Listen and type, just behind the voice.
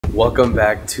Welcome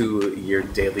back to your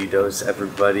daily dose,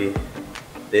 everybody.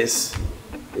 This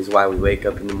is why we wake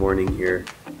up in the morning here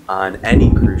on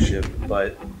any cruise ship,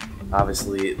 but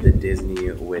obviously the Disney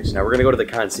Wish. Now we're gonna go to the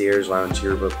Concierge Lounge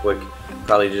here real quick.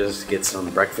 Probably just get some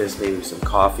breakfast, maybe some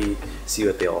coffee, see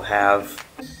what they all have.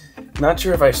 Not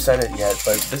sure if I said it yet,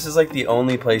 but this is like the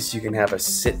only place you can have a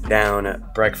sit-down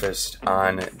breakfast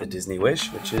on the Disney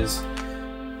Wish, which is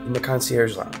in the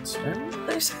Concierge Lounge. Did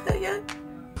I say that yet?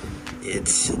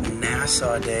 It's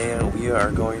Nassau Day. We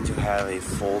are going to have a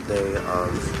full day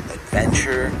of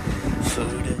adventure,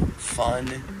 food, fun,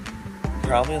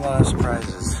 probably a lot of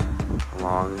surprises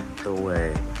along the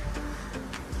way.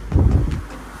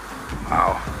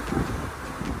 Wow.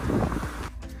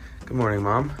 Good morning,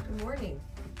 Mom. Good morning.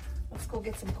 Let's go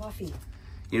get some coffee.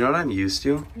 You know what I'm used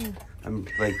to? I'm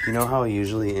like, you know how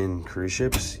usually in cruise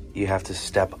ships you have to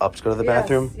step up to go to the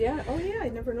bathroom? Yeah. Oh yeah, I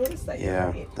never noticed that.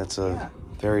 Yeah, that's a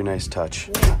very nice touch.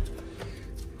 Yeah.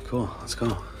 Cool, let's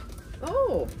go.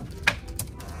 Oh,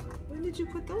 when did you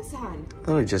put those on?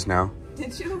 Literally just now.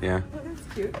 Did you? Yeah. Oh,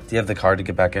 that's cute. Do you have the card to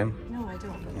get back in? No, I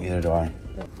don't. Neither do I.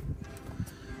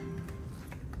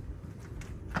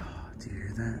 Oh, do you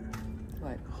hear that?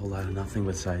 What? A whole lot of nothing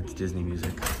besides Disney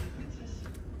music.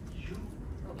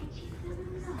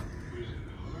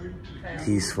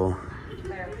 Peaceful.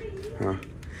 Huh.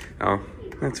 Oh,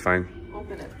 that's fine.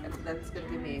 Open it. That's gonna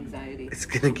give me anxiety. It's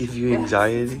gonna give you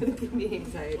anxiety? It's gonna give me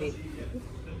anxiety.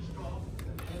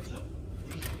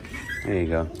 There you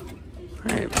go.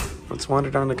 Alright, let's wander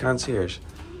down to Concierge.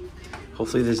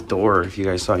 Hopefully this door, if you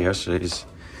guys saw yesterday's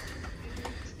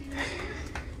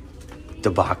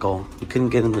debacle, we couldn't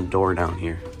get in the door down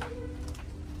here.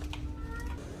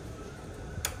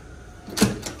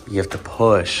 You have to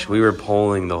push. We were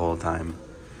pulling the whole time.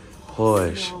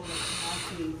 Push.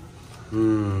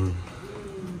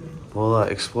 We'll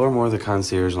explore more of the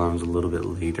Concierge Lounge a little bit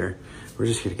later. We're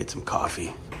just here to get some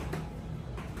coffee.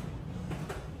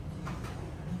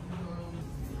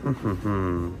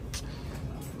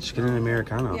 Just get an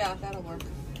Americano. Yeah, that'll work.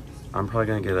 I'm probably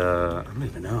gonna get a, I don't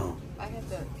even know. I had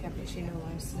the cappuccino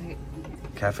last night.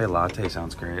 Cafe latte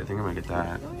sounds great. I think I'm gonna get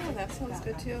that. Oh yeah, that sounds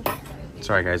good too.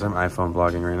 Sorry guys, I'm iPhone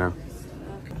vlogging right now.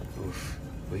 Oof.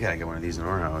 We gotta get one of these in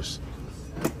our house.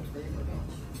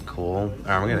 Cool. All right,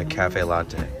 I'm gonna get a cafe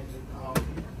latte.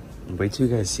 Wait till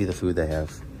you guys see the food they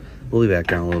have. We'll be back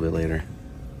down a little bit later.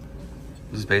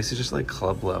 This is basically just like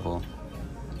club level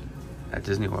at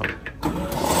Disney World.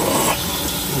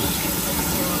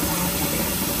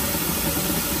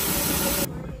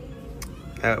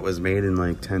 That was made in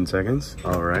like 10 seconds.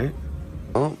 All right.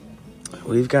 Well,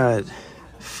 we've got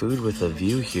food with a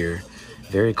view here.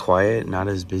 Very quiet, not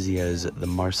as busy as the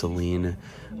Marceline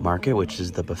Market, which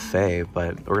is the buffet,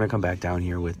 but we're gonna come back down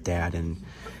here with Dad and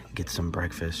get some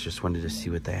breakfast. Just wanted to see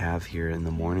what they have here in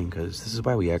the morning, because this is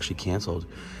why we actually canceled.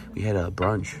 We had a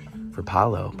brunch for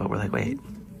Pallo, but we're like, wait,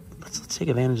 let's take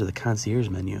advantage of the Concierge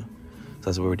menu. So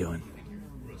that's what we're doing.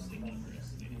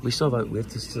 We have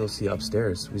to still see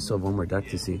upstairs. We still have one more deck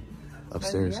to see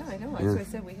upstairs. Yeah, I know. That's why I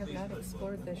said we have not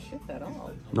explored this ship at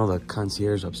all. No, the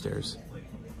Concierge upstairs.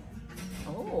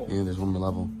 Oh. Yeah, there's one more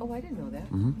level. Oh, I didn't know that.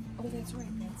 Mm-hmm. Oh, that's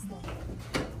right. That's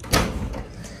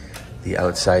The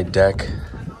outside deck.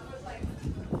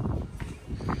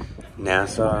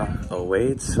 Nassau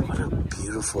awaits. What a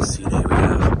beautiful sea day we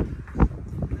have.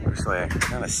 Or sorry,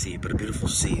 not a sea, but a beautiful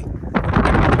sea.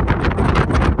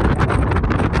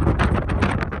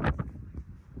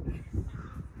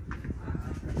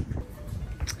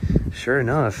 Sure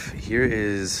enough, here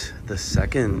is the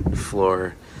second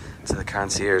floor to the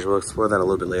Concierge. We'll explore that a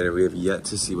little bit later. We have yet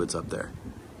to see what's up there.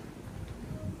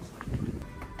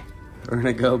 We're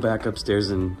gonna go back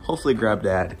upstairs and hopefully grab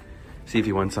Dad, see if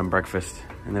he wants some breakfast.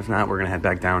 And if not, we're gonna head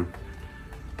back down.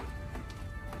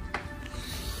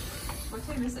 What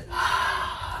time is it?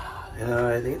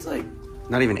 I think it's like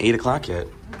not even 8 o'clock yet.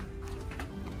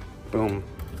 Boom.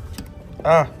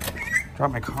 Ah,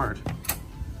 dropped my card.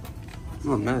 I'm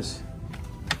a mess.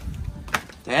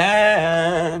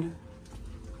 Dad!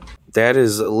 Dad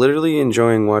is literally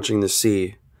enjoying watching the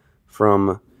sea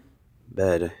from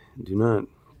bed. Do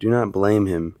not blame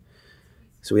him.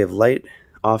 So we have light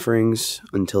offerings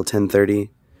until 10:30,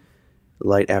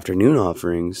 light afternoon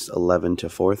offerings 11 to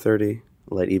 4:30,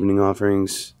 light evening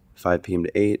offerings 5 p.m.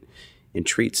 to 8, and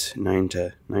treats 9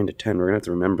 to 10. We're gonna have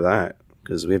to remember that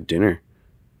because we have dinner.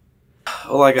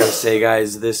 All I gotta say,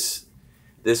 guys, this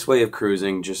way of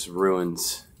cruising just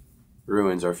ruins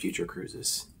our future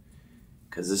cruises,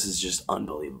 because this is just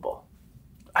unbelievable.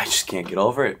 I just can't get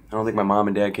over it. I don't think my mom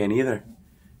and dad can either.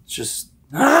 It's just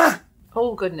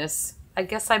Oh goodness, I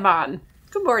guess I'm on.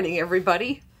 Good morning,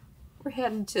 everybody. We're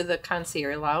heading to the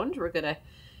Concierge Lounge. We're going to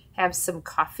have some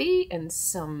coffee and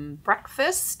some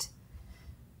breakfast.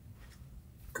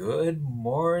 Good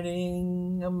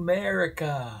morning,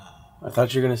 America. I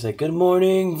thought you were going to say, good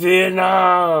morning,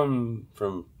 Vietnam,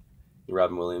 from the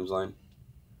Robin Williams line.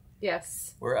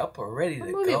 Yes. We're up already to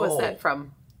go. What movie was that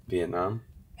from? Vietnam.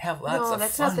 Have lots of fun. No,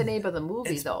 that's not the name of the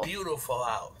movie, it's though. Beautiful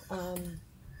out.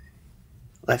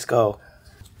 Let's go.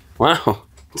 Wow.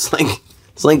 It's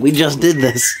like we just did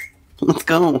this. Let's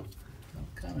go. I'm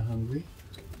kind of hungry.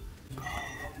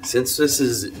 Since this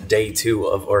is day 2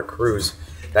 of our cruise,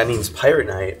 that means Pirate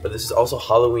Night, but this is also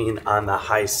Halloween on the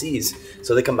high seas.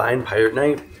 So they combine Pirate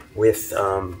Night with,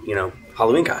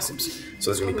 Halloween costumes.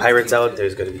 So there's going to be pirates out,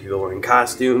 there's going to be people wearing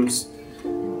costumes.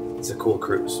 It's a cool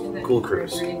cruise. Cool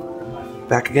cruise.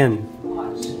 Back again.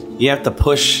 You have to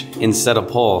push instead of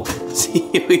pull. See,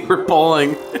 we were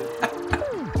pulling.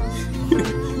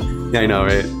 Yeah, I know,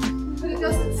 right? But it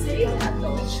doesn't say that,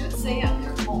 though. It should say on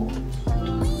their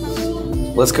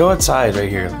phone. Let's go outside right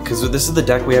here, because this is the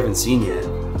deck we haven't seen yet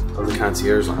of the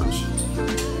Concierge Lounge.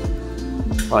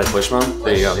 Oh, I push, Mom?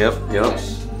 There you go. Yep.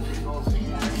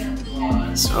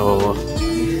 So,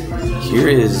 here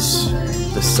is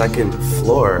the second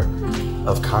floor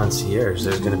of Concierge.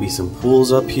 There's going to be some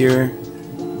pools up here.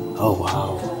 Oh,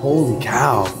 wow. Holy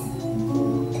cow.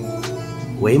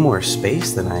 Way more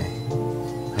space than I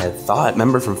had thought.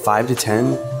 Remember, from 5 to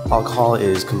 10, alcohol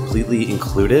is completely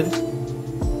included.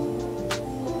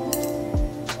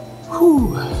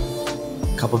 Whew.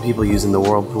 A couple people using the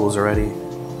whirlpools already.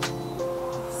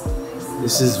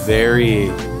 This is very,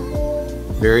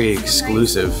 very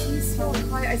exclusive.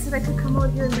 I said I could come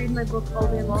out here and read my book all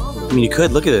day long. I mean, you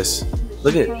could. Look at this.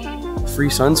 Look at free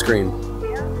sunscreen.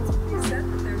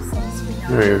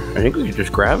 I think we could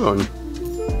just grab one.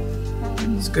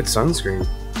 It's good sunscreen.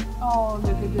 Oh,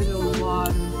 look at the little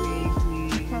water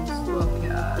babies. Look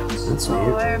at it. That's neat.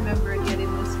 Oh, I remember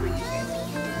getting this for you guys.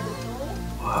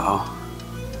 Wow.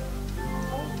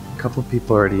 A couple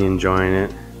people already enjoying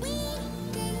it.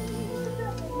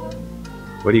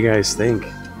 What do you guys think?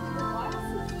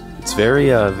 It's very,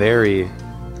 very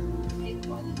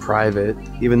private,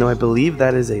 even though I believe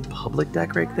that is a public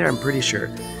deck right there, I'm pretty sure.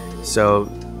 So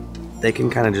they can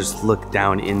kind of just look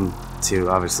down into,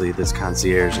 obviously, this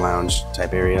Concierge Lounge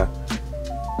type area.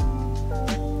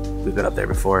 We've been up there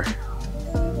before.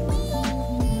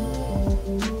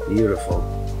 Beautiful.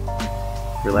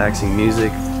 Relaxing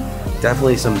music.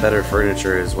 Definitely some better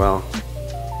furniture as well.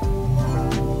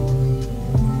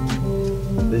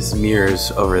 This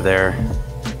mirror's over there.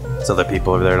 There's other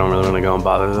people over there. I don't really want to go and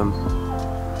bother them.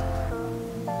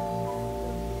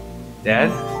 Dad?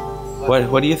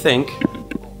 What do you think?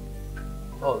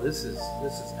 Oh, this is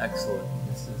excellent.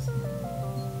 This is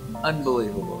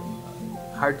unbelievable.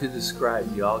 Hard to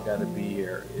describe. You all got to be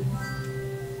here.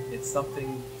 It's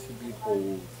something to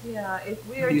behold. Yeah,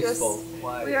 Peaceful,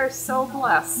 quiet. we are so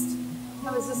blessed.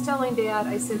 I was just telling Dad,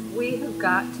 I said, we have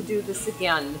got to do this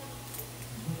again.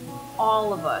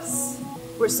 All of us.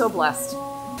 We're so blessed.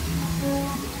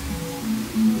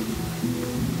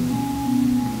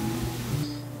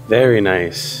 Very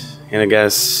nice. And I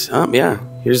guess, yeah,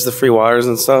 here's the free waters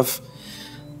and stuff.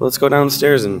 Let's go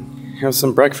downstairs and have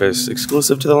some breakfast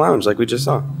exclusive to the lounge like we just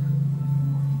saw.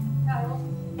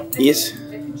 Yes.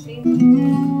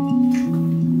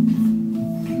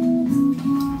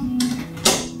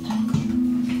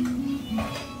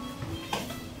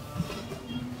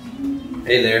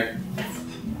 Hey there.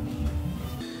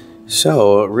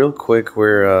 So, real quick,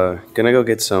 we're gonna go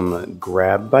get some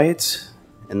grab bites,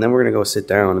 and then we're gonna go sit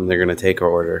down and they're gonna take our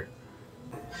order.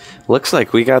 Looks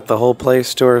like we got the whole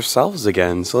place to ourselves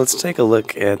again, so let's take a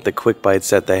look at the quick bites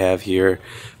that they have here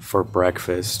for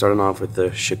breakfast. Starting off with the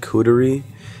charcuterie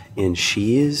and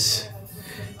cheese,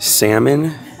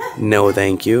 salmon, no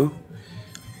thank you,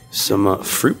 some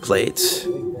fruit plates.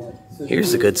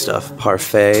 Here's the good stuff,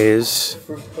 parfaits.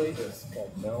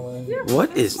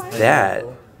 What is that?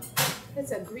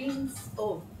 It's a the green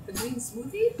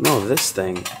smoothie? No, this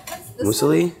thing. This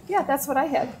Muesli? one? Yeah, that's what I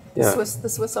had. Yeah. The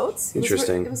Swiss oats.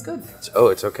 Interesting. It was good.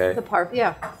 It's okay.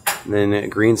 Yeah. And then a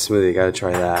green smoothie, gotta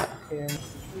try that.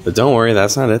 But don't worry,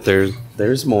 that's not it.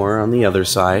 There's more on the other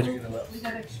side.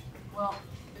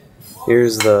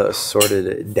 Here's the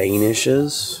assorted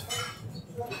danishes,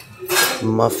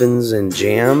 muffins and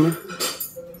jam,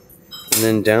 and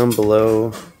then down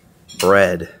below,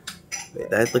 bread.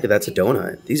 Wait, look at that's a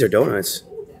donut. These are donuts.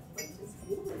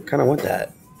 Kind of want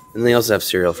that. And they also have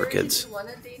cereal for kids.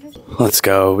 Let's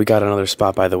go. We got another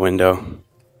spot by the window.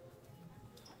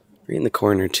 Right in the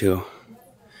corner too.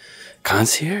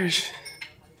 Concierge.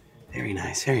 Very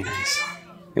nice, very nice.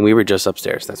 And we were just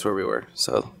upstairs. That's where we were.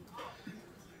 So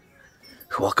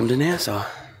Welcome to Nassau.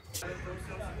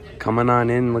 Coming on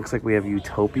in, looks like we have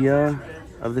Utopia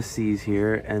of the Seas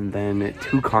here, and then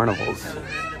 2 carnivals.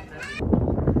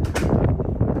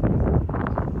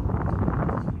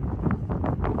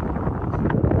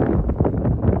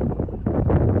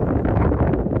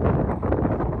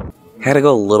 Had to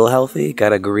go a little healthy,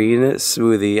 got a green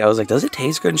smoothie. I was like, does it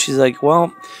taste good? And she's like,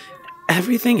 well,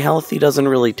 everything healthy doesn't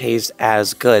really taste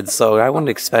as good, so I wouldn't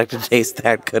expect it to taste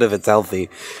that good if it's healthy.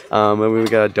 And we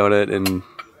got a donut and,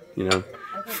 you know,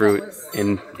 fruit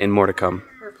and more to come.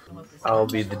 I'll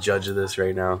be the judge of this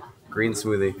right now. Green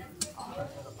smoothie.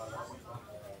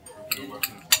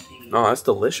 Oh, that's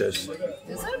delicious.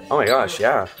 Is it? Oh my gosh,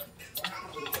 yeah.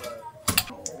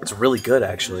 It's really good,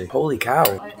 actually. Holy cow.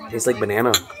 Tastes like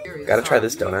banana. Gotta try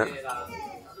this donut.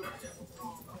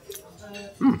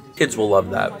 Kids will love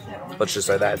that. Let's just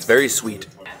say that. It's very sweet.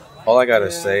 All I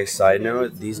gotta say, side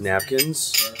note, these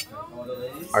napkins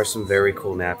are some very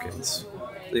cool napkins.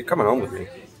 You're coming home with me.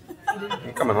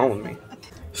 You're coming home with me.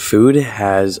 Food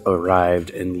has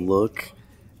arrived, and look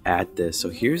at this. So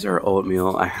here's our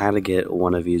oatmeal. I had to get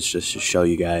one of these just to show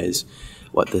you guys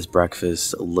what this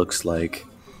breakfast looks like.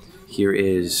 Here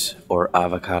is our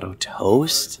avocado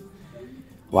toast.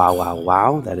 Wow, wow,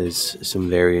 wow. That is some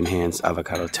very enhanced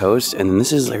avocado toast. And then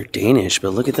this is their Danish, but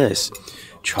look at this.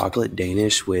 Chocolate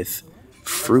Danish with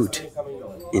fruit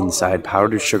inside,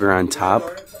 powdered sugar on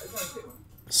top,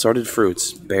 assorted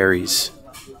fruits, berries.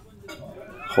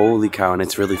 Holy cow, and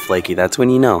it's really flaky. That's when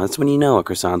you know. That's when you know a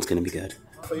croissant's gonna be good.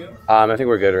 I think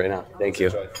we're good right now. Thank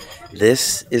you.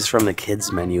 This is from the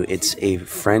kids menu. It's a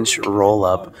French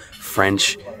roll-up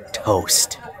French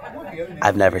toast.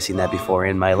 I've never seen that before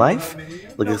in my life.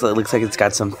 It looks like it's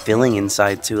got some filling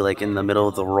inside too, like in the middle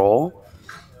of the roll.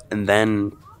 And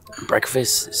then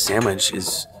breakfast sandwich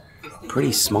is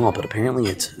pretty small, but apparently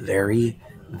it's very,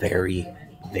 very,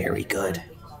 very good.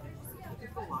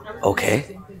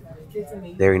 Okay.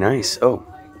 Very nice. Oh,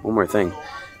 one more thing.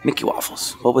 Mickey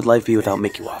waffles. What would life be without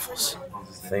Mickey waffles? I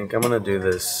think I'm gonna do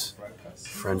this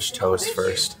French toast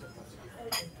first.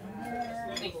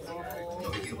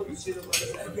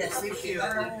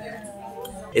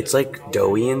 It's like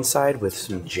doughy inside with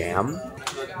some jam.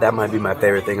 That might be my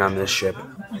favorite thing on this ship.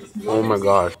 Oh my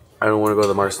god. I don't want to go to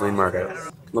the Marceline Market.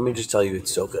 Let me just tell you,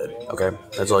 it's so good, okay?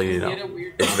 That's all you need to know.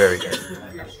 It's very good.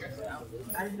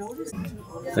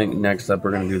 I think next up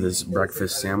we're going to do this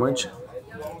breakfast sandwich.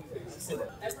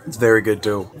 It's very good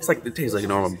too. It tastes like a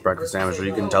normal breakfast sandwich, but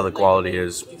you can tell the quality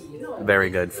is very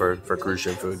good for cruise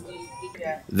ship food.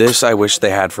 This I wish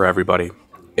they had for everybody.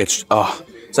 It's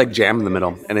like jam in the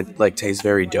middle, and it like tastes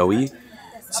very doughy.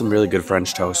 Some really good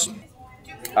French toast.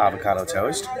 Avocado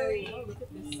toast.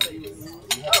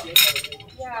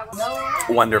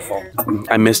 Wonderful.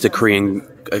 I missed a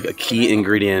key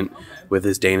ingredient with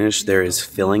this Danish. There is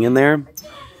filling in there.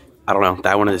 I don't know.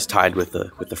 That one is tied with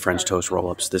the French toast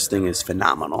roll-ups. This thing is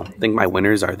phenomenal. I think my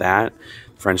winners are that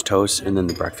French toast and then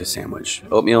the breakfast sandwich.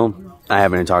 Oatmeal, I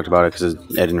haven't even talked about it because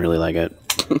I didn't really like it.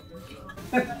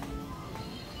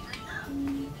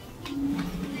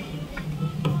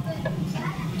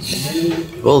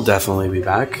 We'll definitely be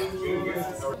back.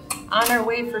 On our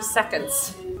way for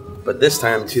seconds. But this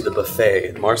time to the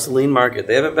buffet, Marceline Market.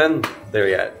 They haven't been there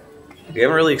yet. We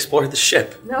haven't really explored the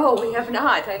ship. No, we have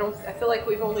not. I feel like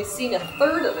we've only seen a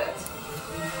third of it.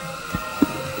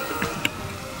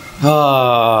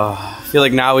 I feel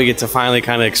like now we get to finally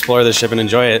kind of explore the ship and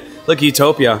enjoy it. Look,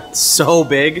 Utopia. It's so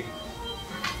big.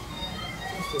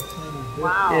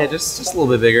 Wow. Yeah, just a little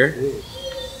bit bigger.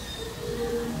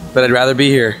 But I'd rather be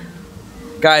here.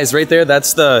 Guys, right there,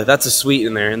 that's a suite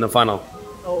in there in the funnel.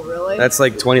 Oh, really? That's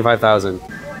like 25,000.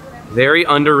 Very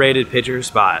underrated picture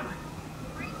spot.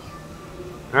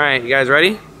 All right, you guys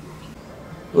ready?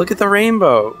 Look at the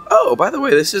rainbow. Oh, by the way,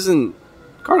 this isn't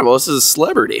Carnival. This is a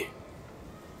Celebrity.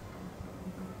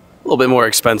 A little bit more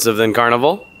expensive than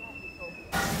Carnival.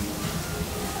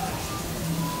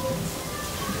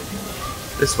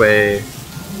 This way.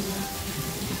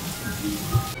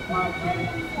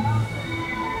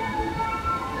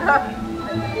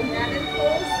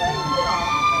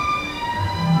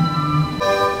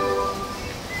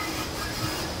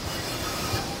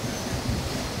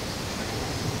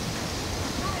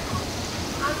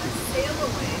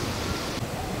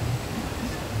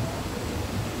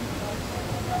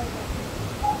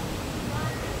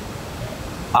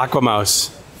 Aquamouse,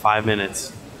 5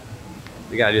 minutes.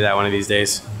 We gotta do that one of these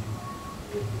days.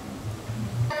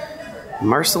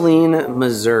 Marceline,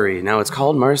 Missouri. Now it's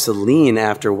called Marceline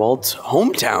after Walt's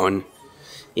hometown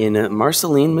in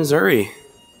Marceline, Missouri.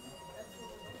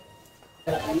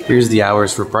 Here's the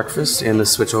hours for breakfast and the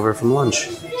switch over from lunch.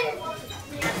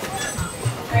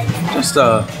 Just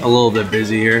a little bit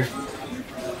busy here.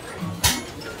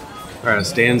 We're at a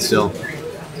standstill.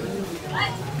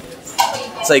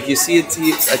 It's like you see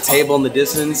a table in the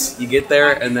distance, you get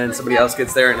there, and then somebody else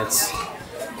gets there, and it's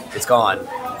gone.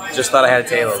 Just thought I had a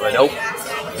table, but nope.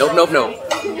 Nope, nope, nope.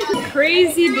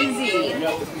 Crazy busy.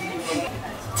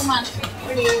 Come on.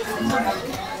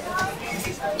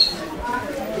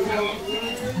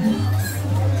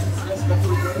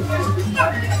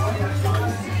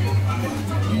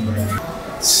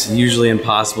 It's usually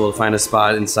impossible to find a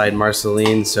spot inside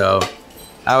Marceline, so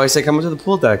I always say come up to the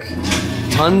pool deck.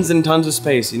 Tons and tons of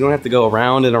space. You don't have to go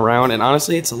around and around, and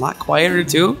honestly, it's a lot quieter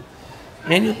too.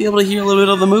 And you'll be able to hear a little bit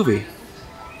of the movie.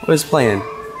 What is playing?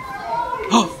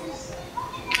 Oh,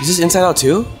 is this Inside Out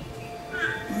 2?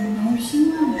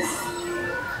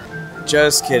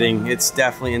 Just kidding. It's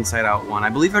definitely Inside Out 1. I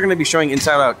believe they're going to be showing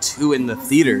Inside Out 2 in the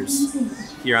theaters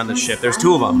here on the ship. There's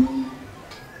 2 of them.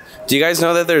 Do you guys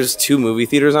know that there's 2 movie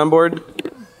theaters on board?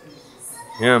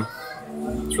 Yeah.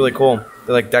 It's really cool.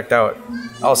 They're like decked out.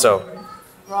 Also,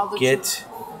 get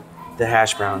the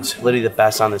hash browns. Literally the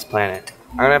best on this planet.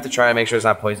 I'm going to have to try and make sure it's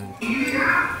not poisoned.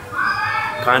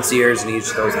 Concierge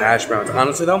needs those hash browns.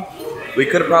 Honestly though, we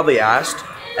could have probably asked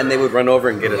and they would run over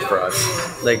and get it for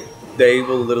us. Like, they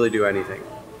will literally do anything.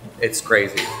 It's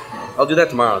crazy. I'll do that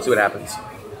tomorrow, see what happens.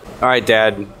 All right,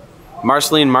 Dad.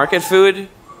 Marceline market food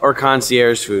or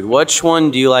concierge food? Which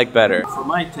one do you like better? For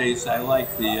my taste, I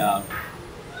like the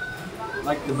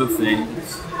buffet.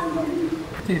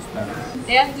 It tastes better.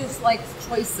 Dad just likes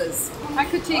choices. I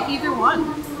could take either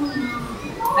one.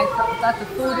 I thought the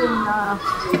food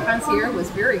in Concierge was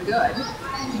very good.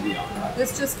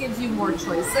 This just gives you more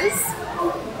choices.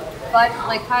 But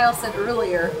like Kyle said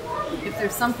earlier, if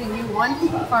there's something you want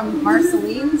from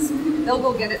Marceline's, they'll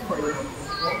go get it for you.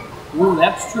 Ooh,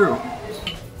 that's true.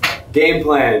 Game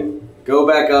plan. Go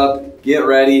back up, get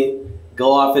ready,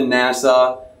 go off in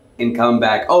Nassau, and come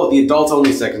back. Oh, the adults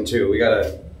only section too. We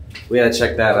gotta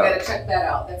check that out. We gotta check that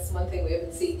out. That's one thing we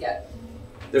haven't seen yet.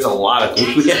 There's a lot of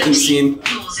things we haven't seen.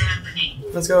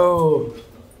 Let's go.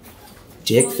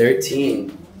 Dick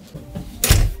 13.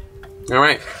 All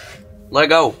right, let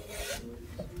go.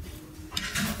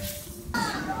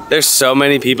 There's so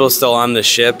many people still on the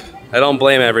ship. I don't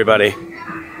blame everybody.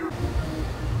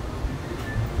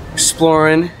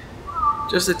 Exploring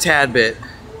just a tad bit.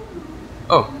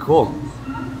 Oh, cool.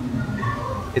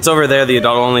 It's over there, the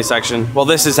adult only section. Well,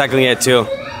 this is technically it too.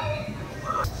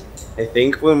 I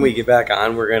think when we get back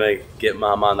on, we're gonna get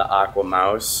Mom on the Aqua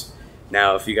Mouse.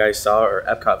 Now, if you guys saw our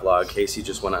Epcot vlog, Casey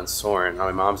just went on Soarin'. Now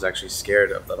my mom's actually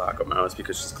scared of the Aqua Mouse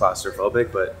because she's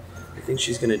claustrophobic, but I think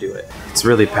she's gonna do it. It's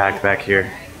really packed back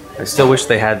here. I still wish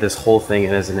they had this whole thing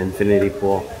as an infinity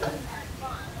pool.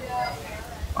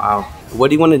 Wow. What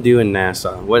do you want to do in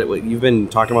Nassau? What you've been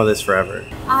talking about this forever.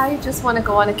 I just want to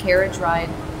go on a carriage ride.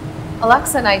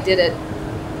 Alexa and I did it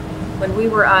when we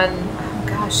were on, oh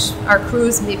gosh, our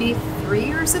cruise maybe 3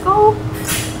 years ago.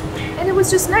 And it was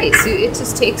just nice. It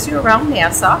just takes you around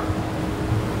Nassau.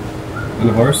 On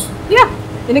a horse? Yeah,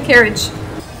 in a carriage.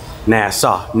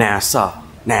 Nassau, Nassau,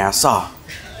 Nassau.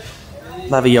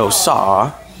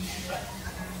 Leviosa.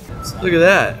 Look at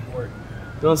that.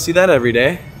 Don't see that every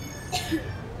day.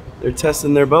 They're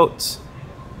testing their boats.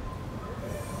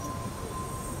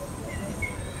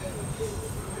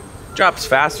 Drops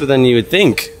faster than you would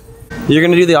think. You're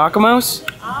gonna do the Aqua Mouse?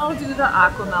 I'll do the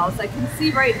Aqua Mouse. I can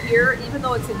see right here, even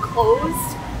though it's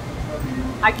enclosed,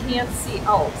 I can't see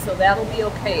out, so that'll be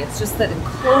okay. It's just that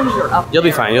enclosure up You'll be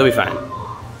there. fine, you'll be fine.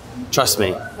 Trust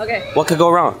me. Okay. What could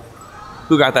go wrong?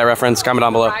 Who got that reference? Comment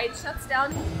down below. Ride shuts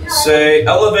down. Say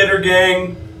elevator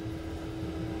gang.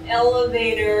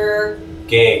 Elevator.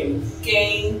 Gang.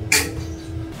 Gang.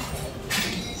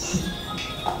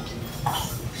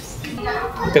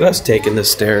 Look at us taking the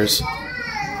stairs.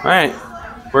 All right,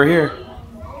 we're here.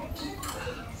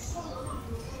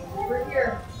 We're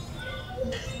here.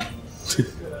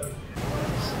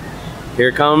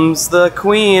 Here comes the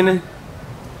Queen.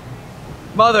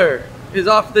 Mother is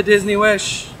off the Disney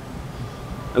Wish.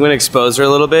 I'm gonna expose her a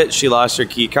little bit. She lost her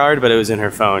key card, but it was in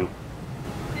her phone.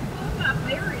 My phone got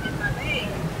buried in my bag.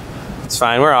 It's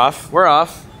fine, we're off. We're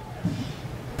off.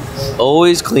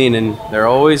 Always cleaning. They're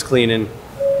always cleaning.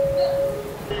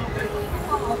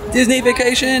 Disney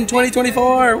Vacation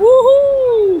 2024.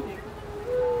 Woohoo!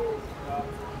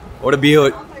 What a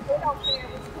beaut.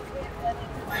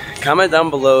 Comment down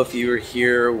below if you were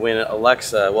here when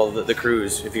Alexa, well, the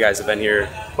cruise, if you guys have been here.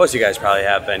 Most of you guys probably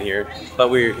have been here. But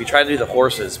we tried to do the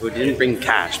horses. We didn't bring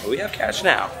cash, but we have cash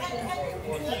now.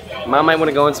 Mom might want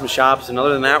to go in some shops, and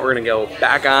other than that, we're going to go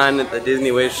back on the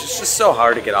Disney Wish. It's just so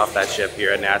hard to get off that ship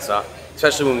here at Nassau,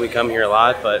 especially when we come here a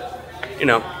lot, but you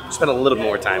know, spend a little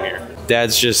more time here.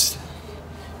 Dad's just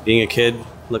being a kid,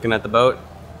 looking at the boat.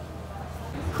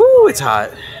 Whew, it's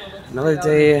hot. Another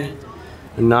day.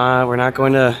 Nah, we're not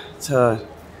going to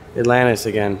Atlantis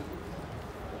again.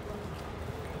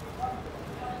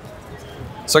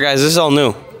 So guys, this is all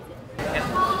new.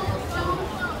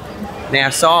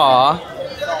 Nassau.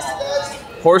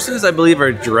 Horses, I believe,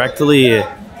 are directly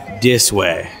this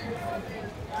way.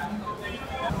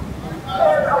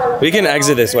 We can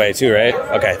exit this way too, right?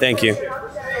 Okay, thank you.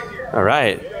 All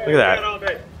right, look at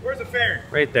that. Where's the ferry?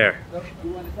 Right there.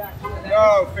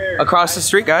 No ferry. Across the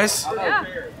street, guys. Yeah.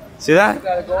 See that?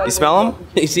 You smell them?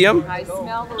 You see them? I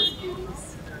smell those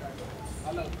beauties.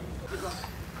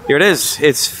 Here it is.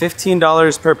 It's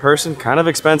 $15 per person. Kind of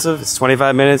expensive. It's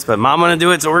 25 minutes, but Mom wanna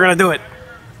do it, so we're gonna do it.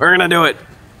 We're gonna do it.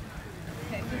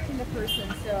 Okay, 15 a person,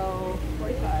 so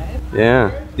 45.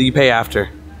 Yeah. You pay after.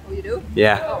 Oh, you do?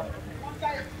 Yeah. Oh.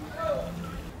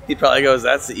 He probably goes,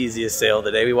 that's the easiest sale of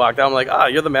the day. We walked out, I'm like, oh,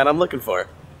 you're the man I'm looking for.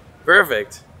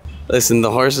 Perfect. Listen,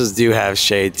 the horses do have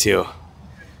shade too.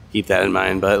 Keep that in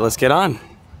mind, but let's get on.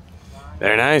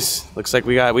 Very nice. Looks like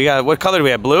we got, what color do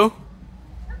we have? Blue?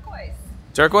 Turquoise.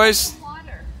 Turquoise?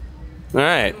 Water. All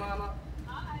right.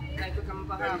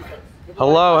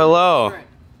 Hello, hello.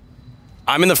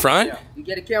 I'm in the front? You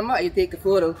get a camera, you take a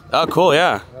photo. Oh, cool,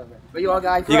 yeah. Where you all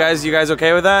guys from? You guys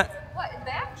okay with that? What,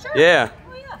 that? Sure. Yeah.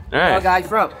 Oh, yeah. All Where you all right. guys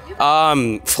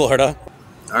from? Florida.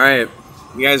 All right.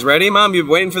 You guys ready, Mom? You've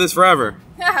been waiting for this forever.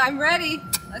 I'm ready.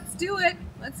 Let's do it.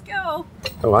 Let's go.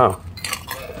 Oh, wow.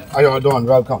 How y'all doing?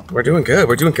 Welcome. We're doing good.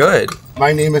 We're doing good.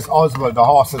 My name is Oswald. The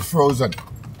horse is Frozen.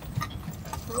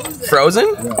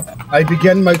 Frozen? Yeah. I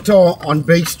begin my tour on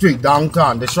Bay Street,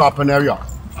 downtown, the shopping area.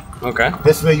 Okay.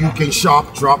 This way you can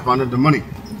shop, drop under the money.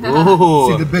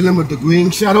 Ooh. See the building with the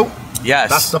green shadow? Yes.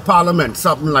 That's the Parliament,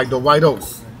 something like the White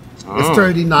House. There's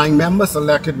 39 members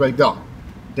elected right there.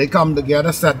 They come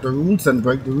together, set the rules, and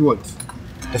break the rules.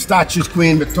 The statue is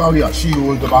Queen Victoria. She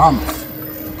ruled the Bahamas.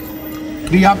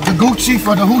 We have the Gucci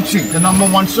for the Hoochie, the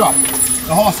 #1 shop.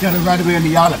 The horse get it right away in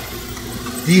the island.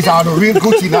 These are the real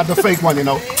Gucci, not the fake one, you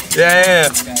know. Yeah.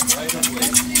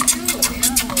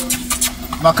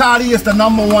 Bacardi is the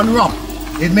 #1 rum.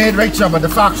 It made richer, but the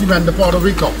factory went to Puerto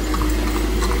Rico.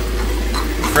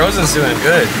 Frozen's doing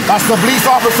good. That's the police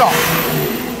officer.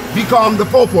 We call them the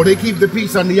Popo. They keep the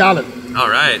peace on the island. All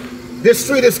right. This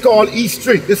street is called East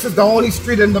Street. This is the only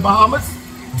street in the Bahamas.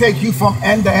 Take you from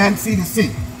end to end, sea to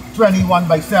sea. 21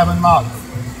 by 7 miles.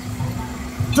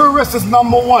 Tourists is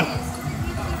 #1.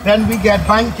 Then we get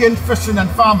banking, fishing, and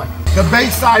farming. The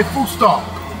Bayside food store.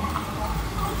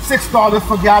 $6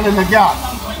 per gallon of gas.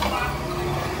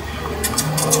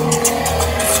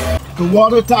 The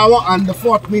water tower and the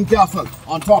Fort Meade Castle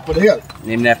on top of the hill.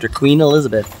 Named after Queen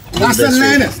Elizabeth. That's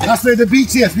Atlantis. That's where the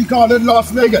beach is. We call it Las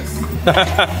Vegas.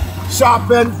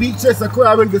 Shopping, beaches,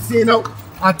 aquarium, casino.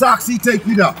 A taxi take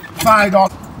you there.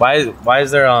 $5. Why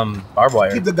is there barbed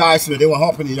wire? Keep the guys here. They will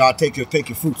hop in the yard, take your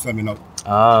fruits from, you know.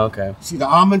 Oh, okay. See the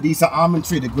almond, these are almond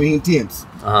tree, the green tins.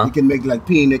 Uh-huh. You can make like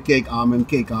peanut cake, almond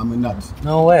nuts.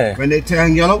 No way. When they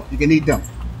turn yellow, you can eat them.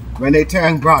 When they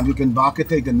turn brown, you can bark it,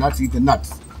 take the nuts, eat the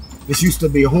nuts. This used to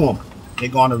be a home. They're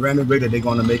gonna renovate it, they're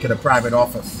gonna make it a private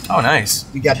office. Oh, nice.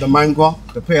 You got the mango,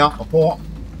 the pear, the paw.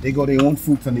 They got their own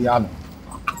fruits on the island.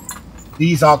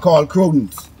 These are called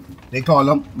crodents. They call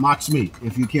them match me,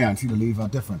 if you can. See, the leaves are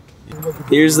different.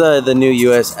 Here's the new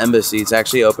U.S. Embassy. It's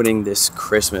actually opening this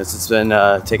Christmas. It's been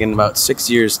taking about 6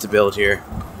 years to build here.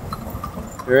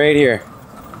 Right here.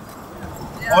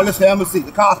 All this the embassy,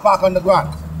 the cars park on the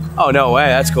ground. Oh, no way.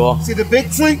 That's cool. See the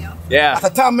big tree? Yeah. That's a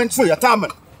tamarind tree, a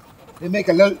tamarind. They make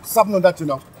a little something of that, you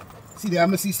know. See the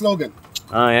embassy slogan?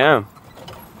 Oh, yeah.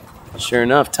 Sure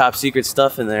enough, top secret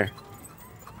stuff in there.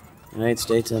 United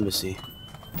States Embassy.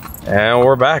 And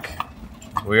we're back.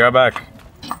 We are back.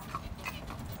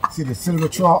 See the silver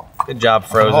trough? Good job, The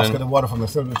horse Frozen. get the water from the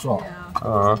silver trough.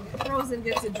 Yeah. Frozen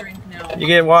gets a drink now. You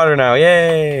get water now.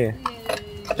 Yay.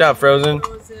 Good job, Frozen.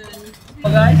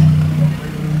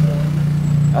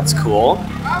 That's cool.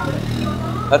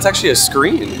 That's actually a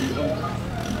screen.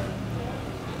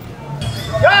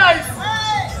 Guys!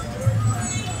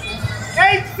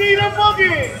 Ain't seen a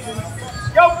boogie!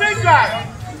 Yo, big guy!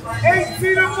 Ain't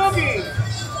seen a boogie!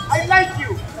 I like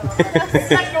you!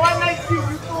 I like you,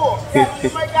 you cool! Yeah,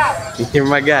 you're my guy! You're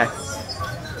my guy.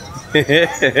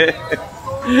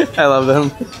 I love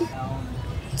them.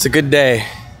 It's a good day.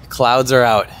 Clouds are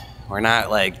out. We're not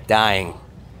like dying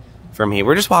from heat.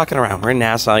 We're just walking around. We're in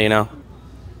Nassau, you know.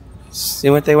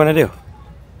 See what they want to do.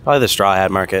 Probably the straw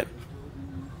hat market.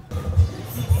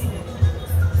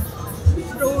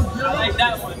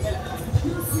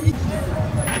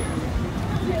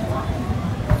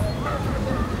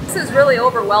 This is really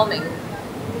overwhelming.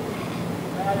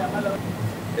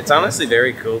 It's honestly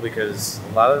very cool because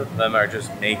a lot of them are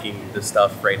just making the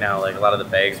stuff right now, like a lot of the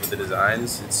bags with the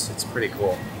designs. It's pretty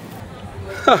cool.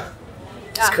 Huh.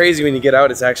 It's crazy when you get out,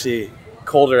 it's actually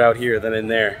colder out here than in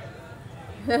there.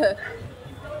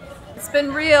 It's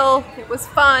been real. It was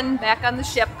fun back on the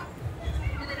ship.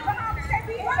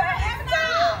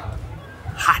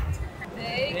 Hot.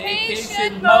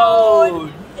 Vacation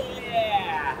mode.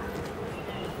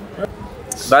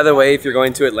 By the way, if you're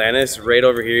going to Atlantis, right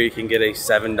over here you can get a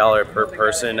 $7 per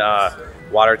person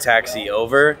water taxi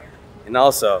over. And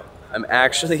also,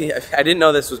 I didn't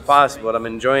know this was possible, but I'm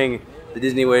enjoying the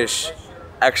Disney Wish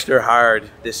extra hard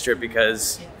this trip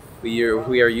because we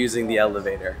are using the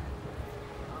elevator.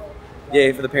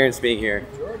 Yay for the parents being here.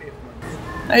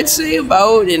 I'd say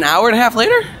about an hour and a half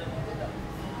later,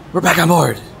 we're back on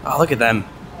board. Oh, look at them.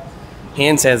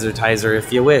 Hand sanitizer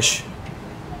if you wish.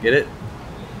 Get it?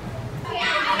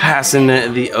 Passing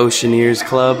the Oceaneers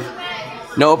Club.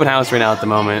 No open house right now at the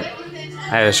moment.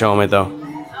 I had to show them it though.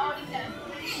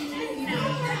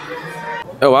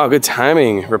 Oh wow, good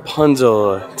timing.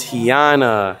 Rapunzel,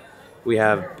 Tiana, we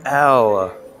have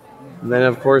Elle, and then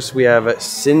of course we have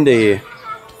Cindy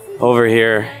over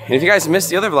here. And if you guys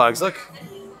missed the other vlogs, look.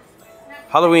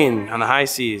 Halloween on the high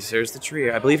seas. There's the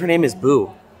tree. I believe her name is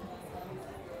Boo.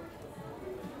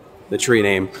 The tree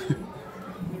name.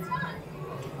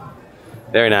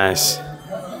 Very nice.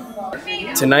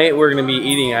 Tonight we're going to be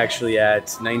eating actually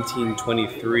at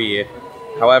 1923.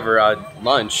 However,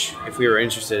 lunch, if we were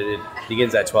interested, it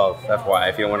begins at 12. FYI,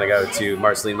 if you don't want to go to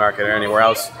Marceline Market or anywhere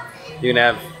else, you can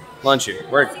have lunch here.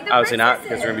 We're obviously not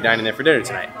because we're going to be dining there for dinner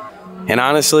tonight. And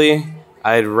honestly,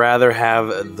 I'd rather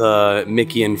have the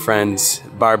Mickey and Friends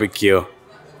barbecue.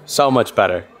 So much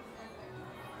better.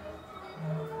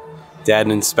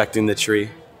 Dad inspecting the tree.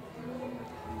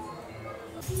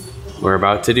 We're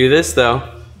about to do this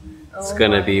though. It's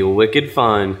gonna be wicked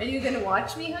fun. Are you gonna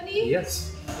watch me, honey?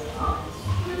 Yes.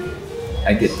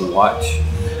 I get to watch.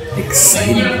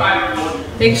 Exciting.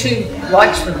 Make sure you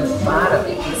watch from the bottom.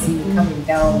 You can see me coming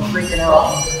down, freaking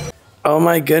out. Oh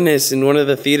my goodness, in one of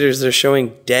the theaters they're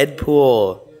showing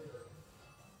Deadpool.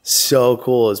 So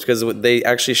cool. It's because they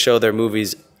actually show their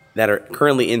movies that are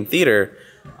currently in theater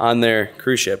on their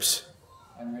cruise ships.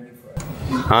 I'm ready for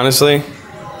it. Honestly,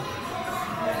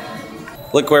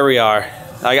 look where we are.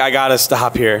 I gotta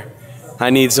stop here.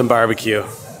 I need some barbecue.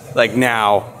 Like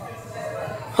now.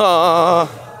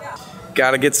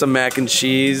 Gotta get some mac and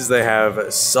cheese. They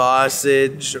have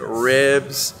sausage,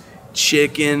 ribs,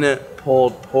 chicken,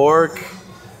 pulled pork,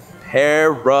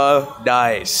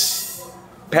 paradise.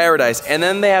 And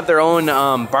then they have their own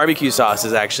barbecue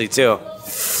sauces actually too.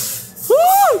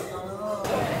 Woo!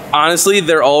 Honestly,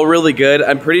 they're all really good.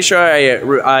 I'm pretty sure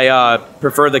I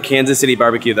prefer the Kansas City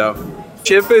barbecue though.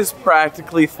 Ship is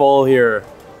practically full here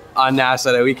on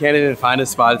Nassau. We can't even find a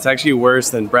spot. It's actually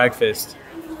worse than breakfast.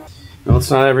 Well,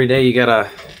 it's not every day you got a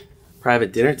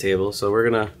private dinner table, so we're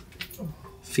gonna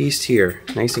feast here,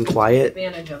 nice and quiet.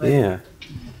 Advantage of it. Yeah.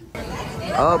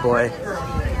 Oh boy.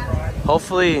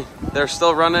 Hopefully they're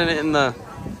still running in the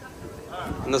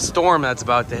storm that's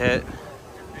about to hit.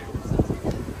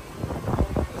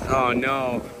 Oh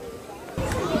no.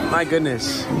 My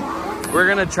goodness. We're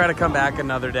gonna try to come back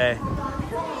another day.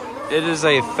 It is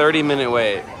a 30-minute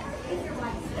wait.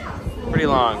 Pretty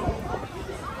long.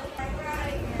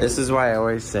 This is why I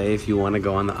always say if you want to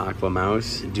go on the Aqua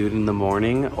Mouse, do it in the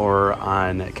morning or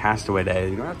on Castaway Day.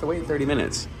 You don't have to wait 30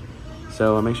 minutes.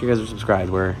 So make sure you guys are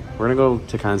subscribed. We're gonna go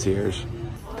to Concierge.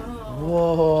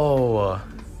 Whoa.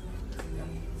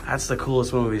 That's the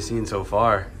coolest one we've seen so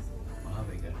far. Oh,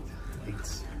 they got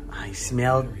lights. I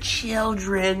smell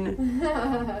children.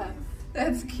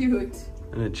 That's cute.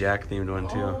 And a Jack themed one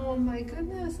too. Oh my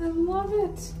goodness, I love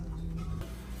it.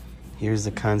 Here's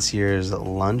the Concierge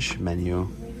lunch menu.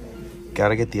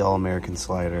 Gotta get the all-American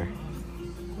slider.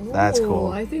 That's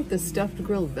cool. I think the stuffed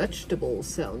grilled vegetables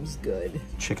sounds good.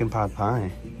 Chicken pot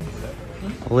pie.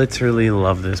 Literally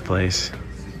love this place.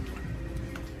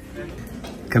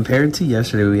 Compared to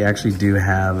yesterday, we actually do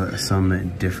have some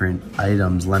different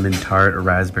items. Lemon tart,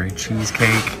 raspberry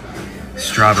cheesecake,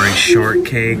 strawberry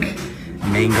shortcake,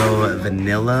 mango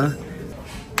vanilla.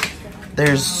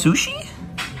 There's sushi?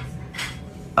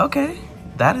 Okay,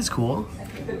 that is cool.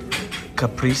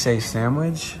 Caprese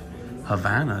sandwich,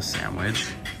 Havana sandwich.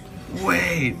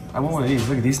 Wait, I want one of these.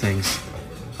 Look at these things.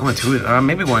 I want two.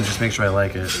 Maybe one, just make sure I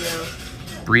like it. Yeah.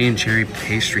 Brie and cherry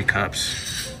pastry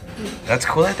cups. That's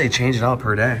cool that they change it out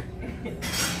per day.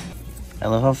 I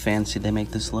love how fancy they make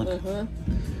this look.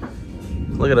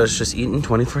 Look at us just eating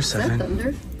 24/7.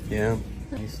 Thunder? Yeah.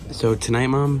 So tonight,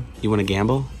 Mom, you want to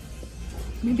gamble?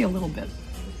 Maybe a little bit.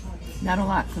 Not a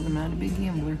lot, because I'm not a big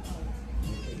gambler.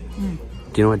 Do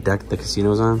you know what deck the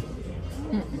casino's on?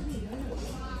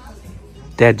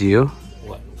 Dad, do you?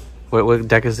 What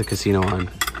deck is the casino on?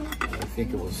 I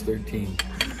think it was 13.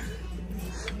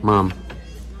 Mom,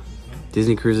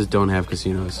 Disney cruises don't have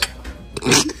casinos.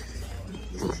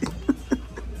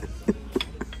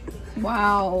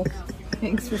 Wow.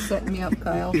 Thanks for setting me up,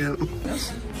 Kyle. Yep.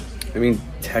 I mean,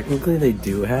 technically they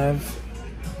do have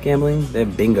gambling. They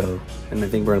have bingo, and I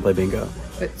think we're gonna play bingo.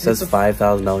 It says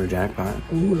 $5,000 jackpot.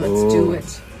 Ooh, let's do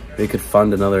it. We could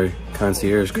fund another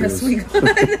concierge cruise. Yes, we could.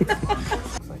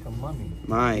 Looks like a mummy.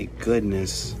 My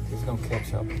goodness. There's no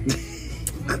ketchup.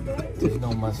 There's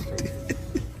no mustard.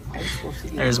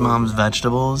 There's Mom's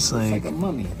vegetables. Like a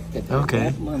mummy.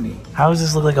 Okay. Mummy. How does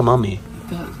this look like a mummy?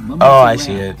 Mummies Oh, are I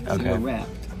see it. wrapped. Okay. They're wrapped.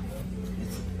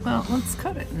 Well, let's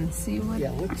cut it and see what...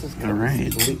 Yeah, let's just All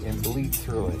right. and bleed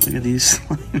through it. Look at these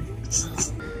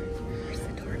slimes.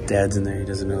 Dad's in there. He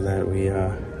doesn't know that we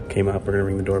came up. We're gonna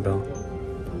ring the doorbell.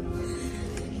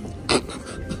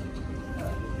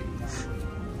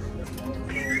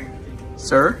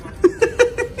 Sir?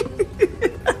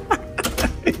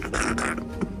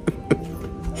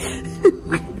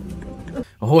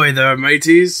 Ahoy there,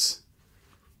 mateys!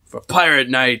 For pirate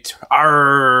night!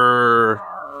 Arr!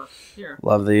 Here.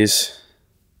 Love these.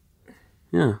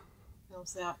 Yeah.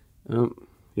 How's that? Oh,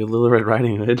 your Little Red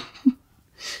Riding Hood.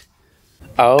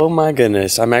 Oh my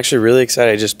goodness. I'm actually really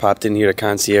excited. I just popped in here to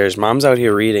Concierge. Mom's out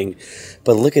here reading.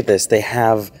 But look at this. They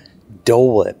have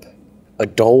Dole Whip. A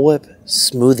Dole Whip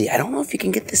smoothie. I don't know if you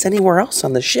can get this anywhere else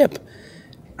on the ship.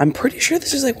 I'm pretty sure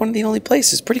this is like one of the only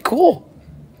places. Pretty cool.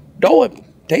 Dole Whip.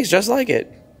 Tastes just like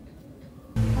it.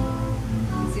 Is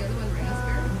the other one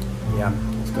raspberry? Yeah,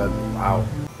 it's good. Wow.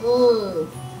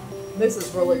 This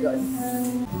is really good.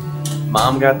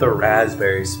 Mom got the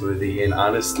raspberry smoothie, and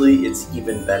honestly, it's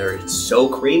even better. It's so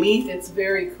creamy. It's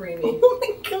very creamy. Oh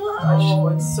my gosh. Oh,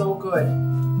 it's so good.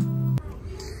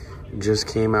 Just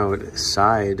came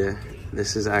outside.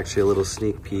 This is actually a little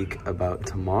sneak peek about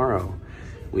tomorrow.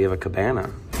 We have a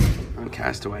cabana on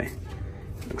Castaway.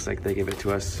 Looks like they give it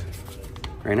to us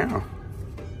right now.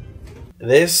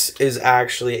 This is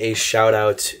actually a shout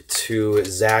out to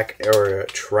Zach, our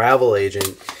travel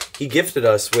agent. He gifted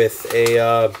us with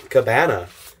a cabana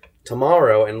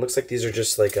tomorrow, and it looks like these are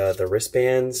just like the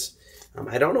wristbands.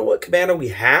 I don't know what cabana we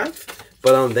have,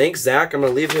 but thanks, Zach. I'm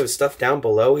gonna leave his stuff down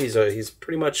below. He's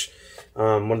pretty much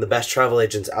one of the best travel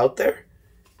agents out there.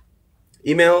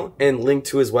 Email and link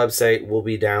to his website will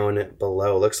be down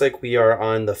below. Looks like we are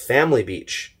on the family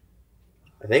beach,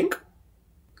 I think.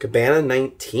 Cabana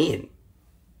 19.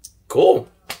 Cool.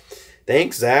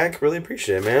 Thanks, Zach. Really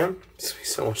appreciate it, man. It's gonna be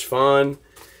so much fun.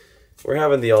 We're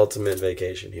having the ultimate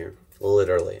vacation here.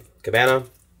 Literally. Cabana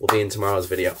will be in tomorrow's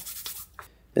video.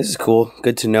 This is cool.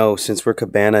 Good to know. Since we're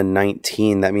Cabana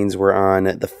 19, that means we're on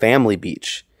the family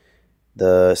beach.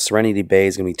 The Serenity Bay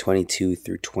is going to be 22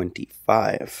 through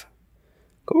 25.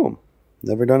 Cool.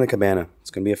 Never done a cabana. It's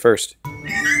going to be a first.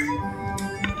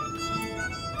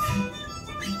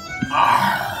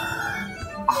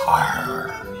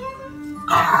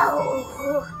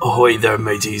 Ahoy there,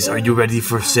 mateys. Are you ready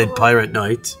for said pirate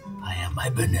night? I am my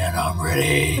banana. I'm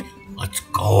ready. Let's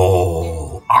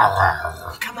go.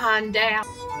 Arr. Come on down.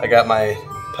 I got my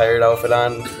pirate outfit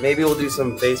on. Maybe we'll do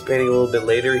some face painting a little bit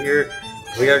later here.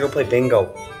 We gotta go play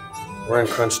bingo. We're on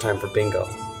crunch time for bingo.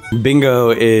 Bingo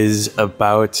is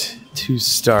about to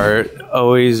start.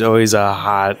 Always a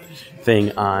hot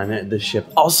thing on the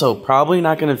ship. Also, probably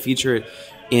not gonna feature it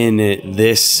in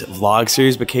this vlog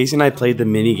series, but Casey and I played the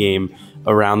mini game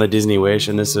around the Disney Wish,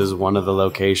 and this is one of the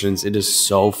locations. It is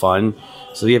so fun.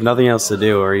 So you have nothing else to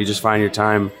do, or you just find your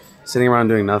time sitting around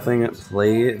doing nothing,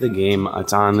 play the game.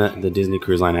 It's on the Disney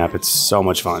Cruise Line app. It's so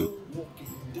much fun.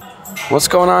 What's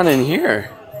going on in here?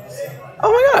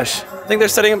 Oh my gosh, I think they're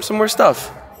setting up some more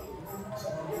stuff.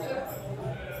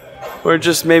 Or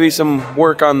just maybe some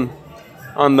work on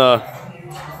the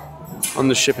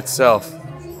ship itself.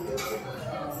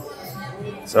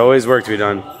 There's always work to be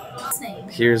done.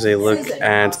 Here's a look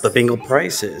at the bingo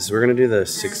prices. We're gonna do the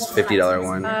 $50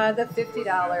 one. The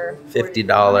 $50.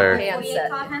 $50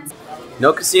 handset.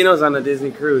 No casinos on the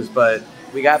Disney cruise, but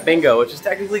we got bingo, which is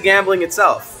technically gambling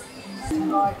itself.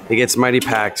 It gets mighty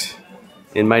packed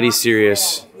and mighty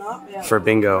serious for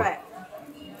bingo.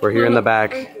 We're here in the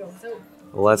back.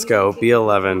 Let's go.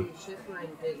 B11.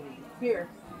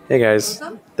 Hey guys.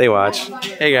 They watch.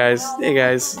 Hey guys. Hey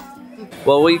guys.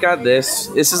 Well, we got this.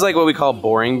 This is like what we call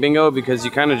boring bingo, because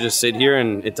you kind of just sit here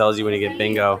and it tells you when you get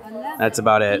bingo. That's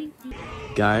about it.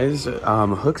 Guys,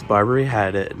 Hook's Barbery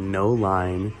had no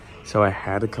line, so I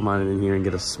had to come on in here and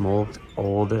get a smoked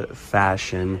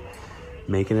old-fashioned.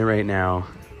 Making it right now.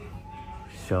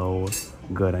 So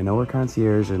good. I know we're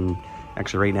concierge, and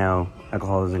actually right now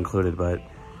alcohol is included, but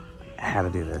I had to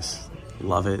do this.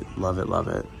 Love it, love it, love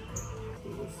it.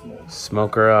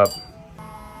 Smoke her up.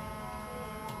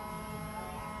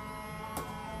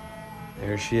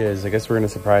 There she is. I guess we're gonna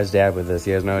surprise Dad with this.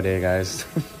 He has no idea, guys.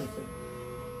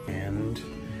 And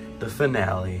the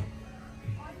finale.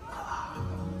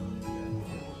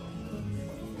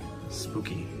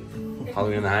 Spooky.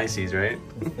 Halloween in the high seas, right?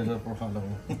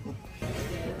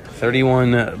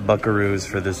 31 buckaroos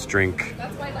for this drink.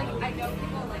 That's why, like, I know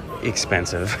people like.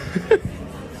 Expensive.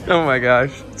 Oh my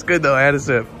gosh. It's good though. I had a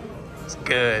sip. It's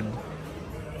good.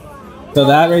 So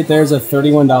that right there is a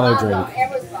 $31 drink.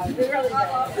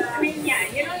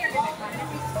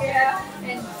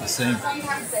 The same.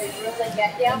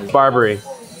 Barbery.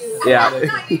 Yeah. And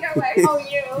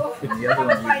the other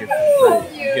one you get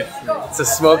free. It's a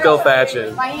smoked old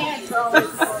fashioned.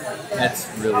 That's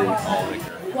really all they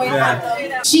got.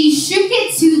 Yeah. She shook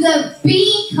it to the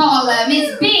B column.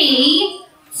 It's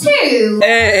B2.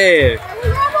 Hey!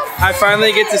 I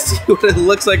finally get to see what it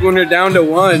looks like when we're down to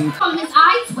 1. Column is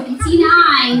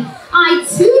I-29,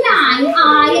 I-29,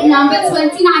 I number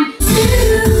 29.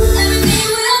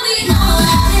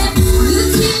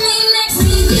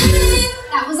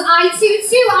 That was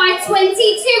I-22,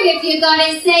 I-22. If you got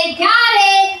it, say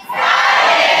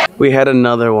got it. We had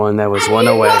another one that was 1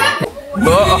 away.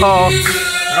 Uh-oh.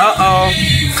 Uh-oh.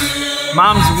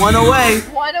 Mom's 1 away.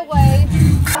 1 away.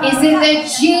 Is it the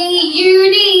G you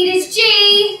need? It's G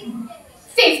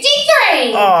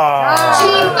 53.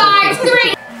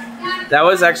 G53. That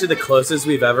was actually the closest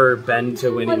we've ever been to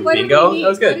winning What did bingo. we need? That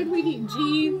was What good. did we need?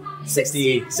 G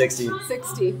 60. 60.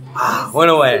 1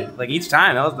 away. Like each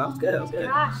time. That was good. That was good.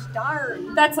 Gosh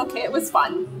darn. That's okay. It was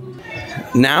fun.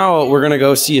 Now we're gonna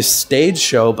go see a stage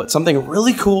show, but something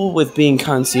really cool with being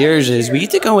concierge is we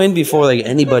get to go in before like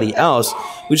anybody else.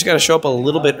 We just gotta show up a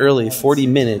little bit early, 40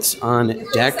 minutes on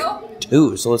deck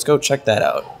 2. So let's go check that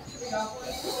out.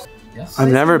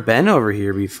 I've never been over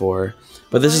here before,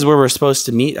 but this is where we're supposed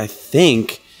to meet, I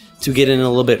think, to get in a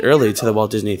little bit early to the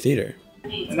Walt Disney Theater.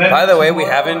 By the way, we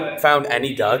haven't found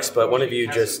any ducks, but one of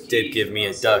you just did give me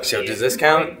a duck. So does this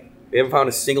count? We haven't found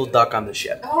a single duck on the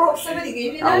ship. Oh, somebody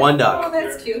gave you Not that? one duck. Oh,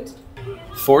 that's cute.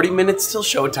 40 minutes till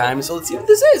showtime, so let's see what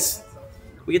this is.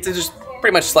 We get to just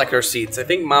pretty much select our seats. I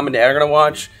think Mom and Dad are gonna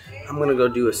watch. I'm gonna go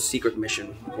do a secret mission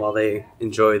while they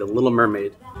enjoy The Little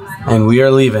Mermaid. And we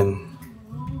are leaving.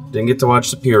 Didn't get to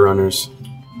watch the pier runners.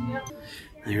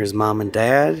 Here's Mom and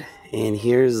Dad, and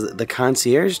here's the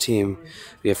concierge team.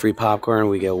 We get free popcorn,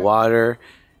 we get water,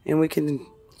 and we can,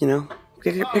 you know,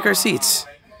 pick our seats.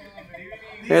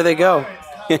 There they go.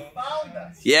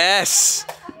 Yes!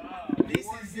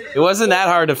 It wasn't that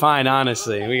hard to find,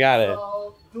 honestly. We got it.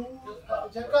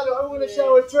 Giancarlo, I want to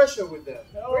shower Trisha with them.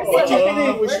 What you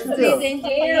think we should do?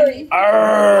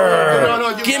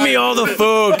 Give me all the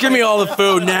food. Give me all the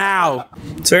food now.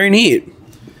 It's very neat.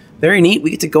 Very neat. We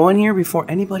get to go in here before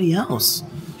anybody else.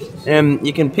 And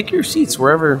you can pick your seats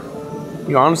wherever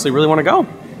you honestly really want to go.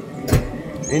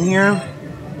 In here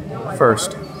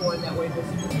first.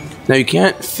 Now you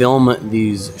can't film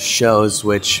these shows,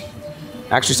 which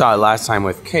I actually saw it last time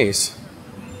with Case.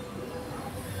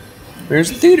 There's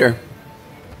the theater.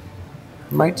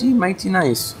 Mighty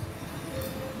nice.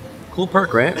 Cool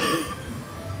perk, right?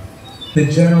 The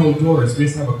general doors, we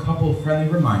just have a couple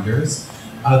friendly reminders.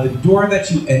 The door that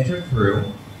you enter through,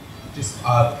 just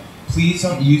please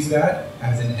don't use that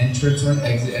as an entrance or an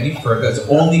exit any further. That's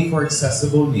only for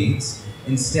accessible needs.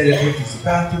 Instead, if you use the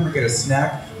bathroom or get a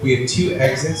snack, we have 2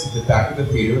 exits at the back of the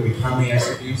theater. We kindly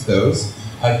ask you to use those.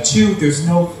 2, there's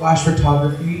no flash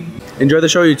photography. Enjoy the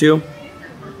show, you two. All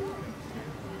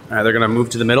right, they're gonna move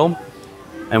to the middle,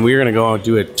 and we're gonna go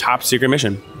do a top secret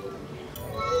mission.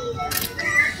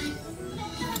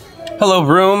 Hello,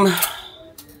 room.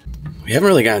 We haven't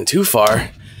really gotten too far,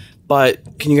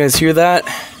 but can you guys hear that?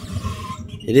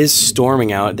 It is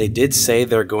storming out. They did say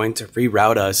they're going to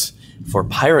reroute us for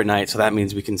Pirate Night, so that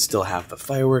means we can still have the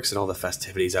fireworks and all the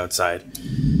festivities outside,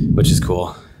 which is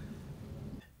cool.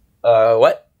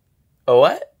 What?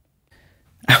 What?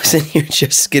 I was in here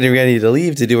just getting ready to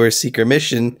leave to do our secret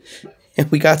mission, and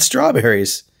we got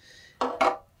strawberries.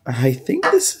 I think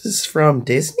this is from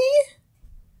Disney?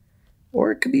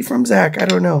 Or it could be from Zach, I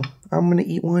don't know. I'm gonna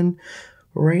eat one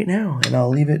right now, and I'll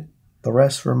leave it the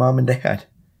rest for Mom and Dad.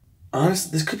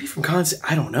 Honestly, this could be from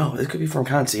I don't know. This could be from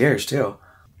Concierge, too.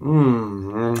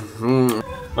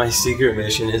 My secret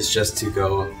mission is just to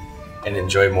go and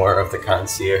enjoy more of the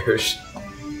Concierge.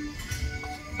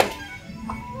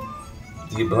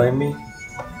 Do you blame me?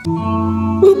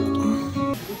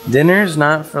 Boop. Dinner's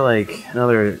not for like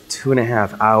another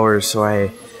 2.5 hours, so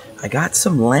I got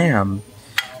some lamb,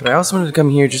 but I also wanted to come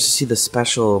here just to see the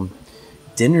special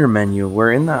dinner menu.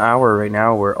 We're in the hour right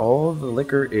now where all the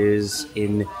liquor is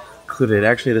included.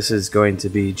 Actually, this is going to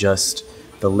be just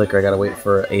the liquor. I gotta wait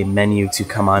for a menu to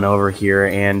come on over here,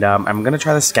 and I'm gonna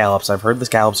try the scallops. I've heard the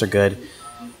scallops are good,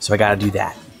 so I gotta do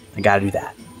that.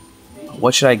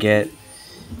 What should I get?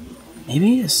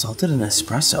 Maybe a salted and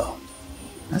espresso.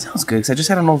 That sounds good, because I just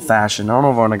had an old fashioned. I don't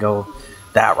know if I want to go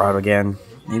that route again.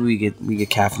 Maybe we get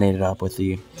caffeinated up with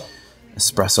the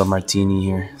espresso martini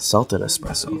here. Salted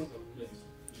espresso.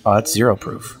 Oh, that's 0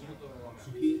 proof.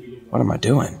 What am I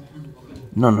doing?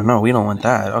 No, we don't want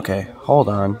that. Okay, hold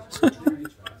on.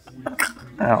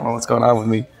 I don't know what's going on with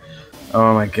me.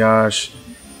 Oh my gosh.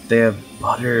 They have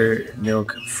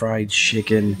buttermilk fried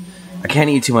chicken. I can't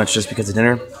eat too much just because of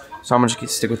dinner. So I'm gonna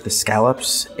just stick with the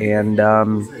scallops and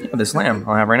this lamb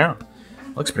I'll have right now.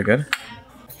 Looks pretty good.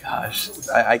 Gosh,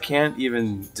 I can't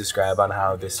even describe on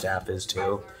how this staff is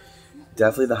too.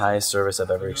 Definitely the highest service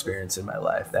I've ever experienced in my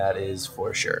life. That is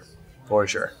for sure. For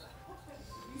sure.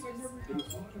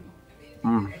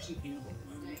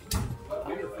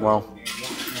 Well,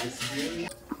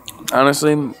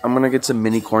 honestly, I'm gonna get some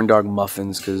mini corn dog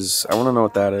muffins because I want to know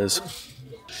what that is.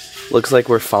 Looks like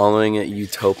we're following a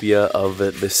utopia of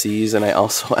the seas, and I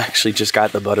also actually just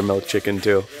got the buttermilk chicken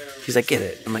too. He's like, get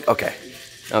it. I'm like, okay,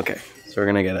 so we're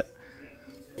gonna get it.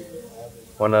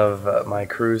 One of my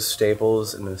cruise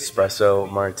staples, an espresso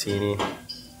martini.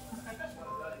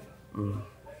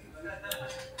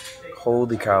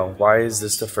 Holy cow, why is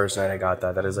this the first night I got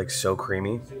that? That is like so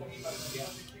creamy.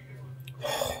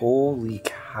 Holy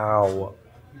cow.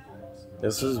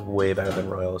 This is way better than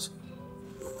Royals.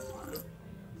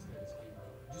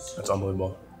 That's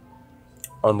unbelievable.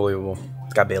 Unbelievable.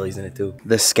 It's got Bailey's in it too.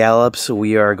 The scallops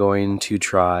we are going to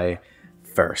try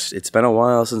first. It's been a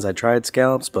while since I tried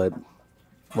scallops, but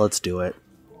let's do it.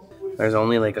 There's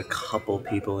only like a couple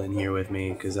people in here with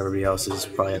me because everybody else is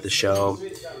probably at the show.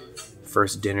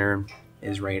 First dinner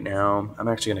is right now. I'm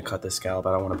actually gonna cut this scallop.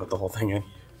 I don't want to put the whole thing in.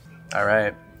 All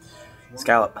right,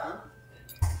 scallop.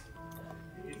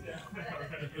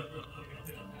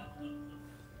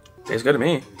 Tastes good to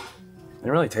me.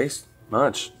 Didn't really taste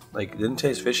much. Like, it didn't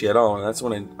taste fishy at all, and that's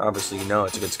when obviously you know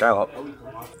it's a good scallop.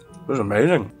 This is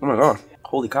amazing. Oh my god.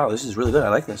 Holy cow, this is really good. I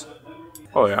like this.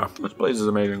 Oh yeah, this place is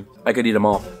amazing. I could eat them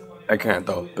all. I can't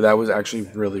though, but that was actually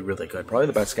really, really good. Probably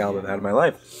the best scallop I've had in my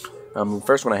life. The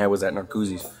first one I had was at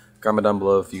Narcoossee's. Comment down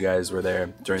below if you guys were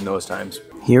there during those times.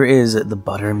 Here is the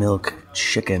buttermilk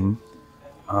chicken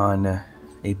on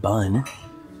a bun.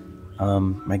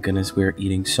 My goodness, we're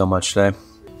eating so much today.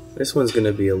 This one's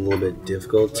gonna be a little bit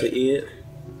difficult to eat.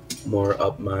 More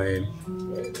up my,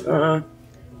 oh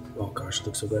gosh, it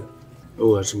looks so good.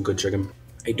 Oh, that's some good chicken.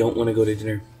 I don't want to go to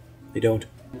dinner. I don't.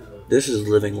 This is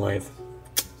living life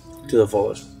to the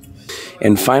fullest.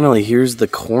 And finally, here's the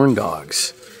corn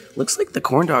dogs. Looks like the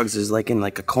corn dogs is like in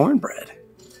like a cornbread.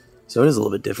 So it is a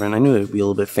little bit different. I knew it would be a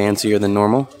little bit fancier than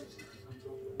normal.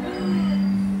 What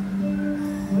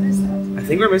is that? I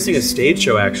think we're missing a stage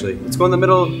show actually. Let's go in the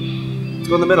middle. Let's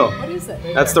go in the middle. What is it?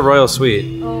 Right That's there. the Royal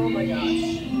Suite. Oh my gosh.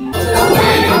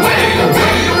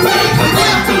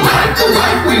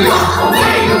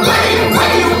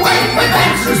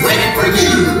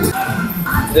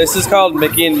 This is called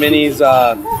Mickey and Minnie's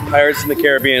Pirates in the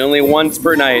Caribbean. Only once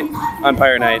per night on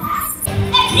Pirate Night.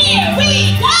 And here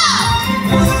we go!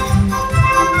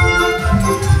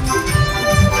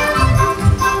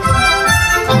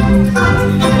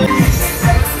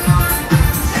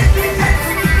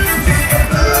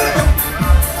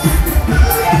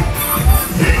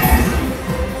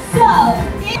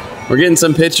 We're getting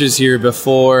some pictures here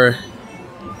before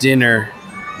dinner.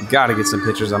 Gotta get some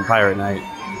pictures on Pirate Night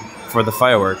for the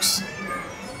fireworks.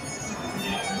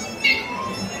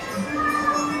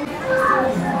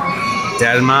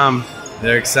 Dad and Mom,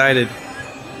 they're excited.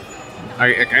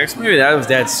 I guess maybe that was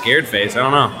Dad's scared face. I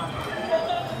don't know.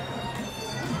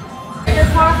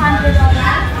 $400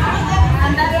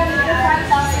 and that is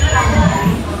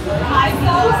 $5,000.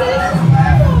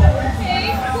 5,000?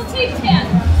 Okay, we'll take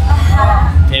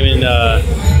 10. Came in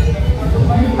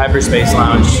Hyperspace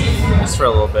Lounge just for a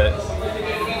little bit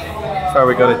before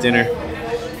we go to dinner. $400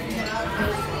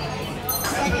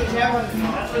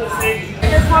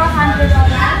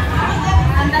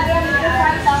 and that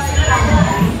is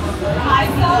 $5,000.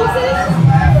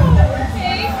 5,000?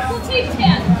 Okay, we'll take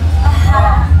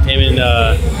 10. Came in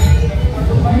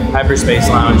Hyperspace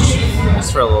Lounge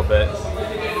just for a little bit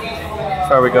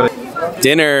before we go to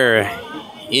dinner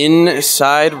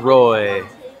inside Roy.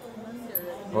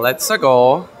 Let's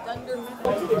go.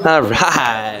 All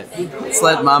right. Let's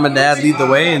let mom and dad lead the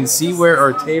way and see where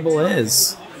our table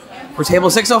is. We're table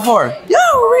 604. Yeah,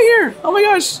 we're right here. Oh my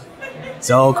gosh.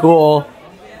 So cool.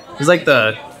 It's like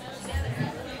the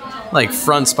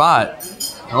front spot.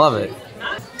 I love it.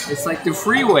 It's like the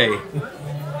freeway.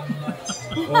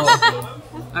 Well,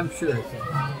 I'm sure.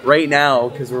 Right now,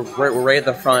 because we're right at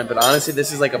the front, but honestly,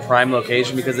 this is like a prime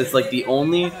location because it's like the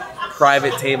only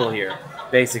private table here,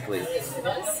 basically.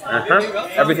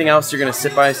 Everything else, you're gonna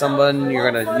sit by someone. You're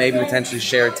gonna maybe potentially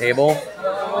share a table.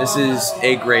 This is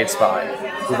a great spot.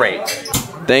 Great.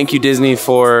 Thank you, Disney,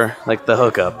 for like the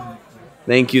hookup.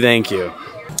 Thank you, thank you.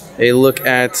 A look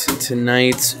at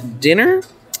tonight's dinner.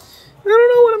 I don't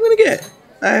know what I'm gonna get.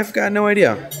 I've got no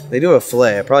idea. They do have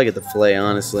filet. I'll probably get the filet,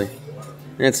 honestly.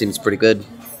 That seems pretty good.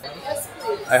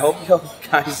 I hope you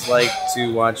guys like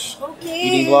to watch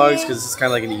eating vlogs because it's kind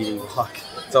of like an eating vlog.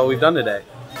 That's all we've done today.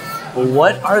 But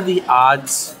what are the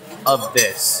odds of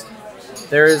this?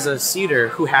 There is a seater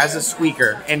who has a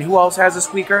squeaker. And who else has a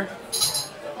squeaker?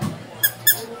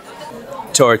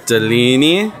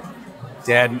 Tortellini.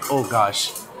 Dad, oh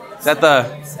gosh. Is that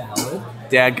the salad?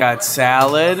 Dad got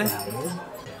salad.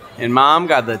 And mom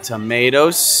got the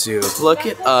tomato soup. Look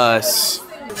at us.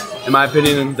 In my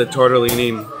opinion, the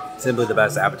tortellini is simply the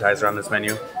best appetizer on this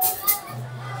menu.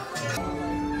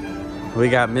 We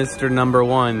got Mr. Number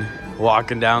One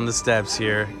walking down the steps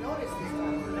here.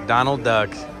 Donald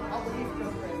Duck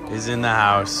is in the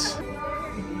house.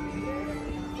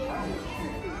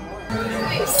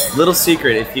 Little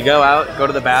secret, if you go out, go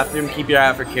to the bathroom, keep your eye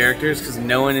out for characters because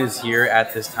no one is here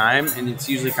at this time and it's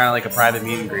usually kind of like a private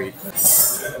meet and greet.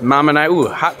 Mom and I, ooh,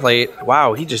 hot plate.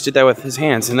 Wow, he just did that with his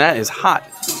hands and that is hot.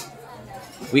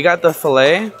 We got the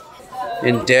filet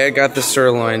and Dad got the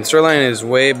sirloin. Sirloin is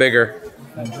way bigger.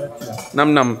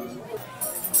 Num num.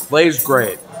 Filet is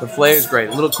great. The filet is great.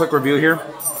 A little quick review here.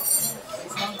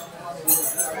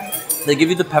 They give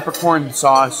you the peppercorn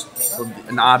sauce for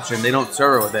an option. They don't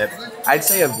serve it with it. I'd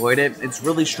say avoid it. It's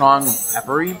really strong and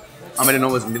peppery. I didn't know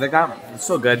it was gonna be like that. It's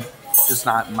so good. Just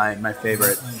not my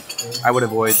favorite. I would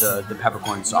avoid the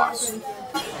peppercorn sauce.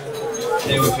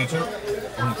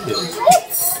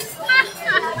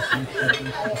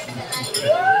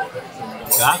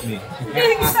 Got me.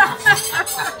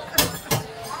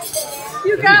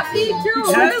 You got me too.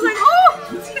 I was like, oh!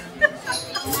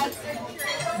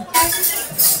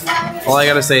 All I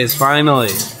gotta say is finally,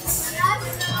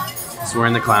 he's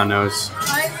wearing the clown nose.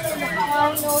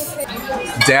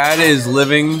 Dad is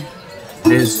living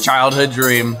his childhood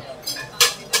dream.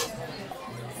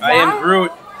 I am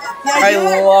Groot. I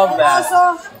love that.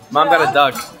 Mom got a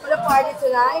duck. The party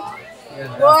tonight. Thank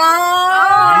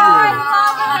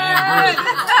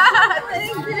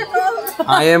you.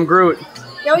 I am Groot.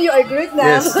 No, you are Groot now.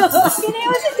 Yes.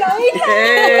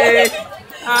 Hey.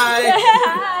 Hi.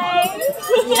 Hi.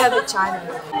 You have a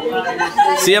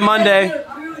child. See you Monday.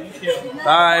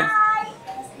 Bye.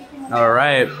 All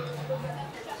right.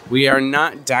 We are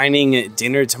not dining at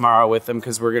dinner tomorrow with them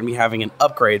because we're going to be having an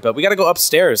upgrade, but we got to go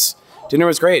upstairs. Dinner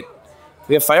was great.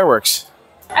 We have fireworks.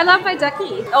 I love my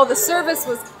ducky. Oh, the service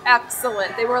was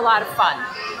excellent. They were a lot of fun.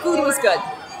 Food was good.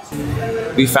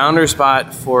 We found our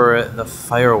spot for the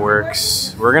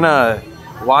fireworks. We're going to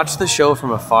watch the show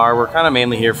from afar. We're kind of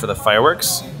mainly here for the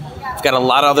fireworks. We've got a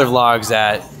lot of other vlogs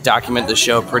that document the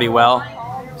show pretty well.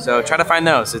 So try to find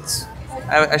those.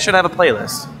 I should have a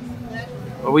playlist.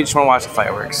 But we just want to watch the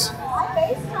fireworks.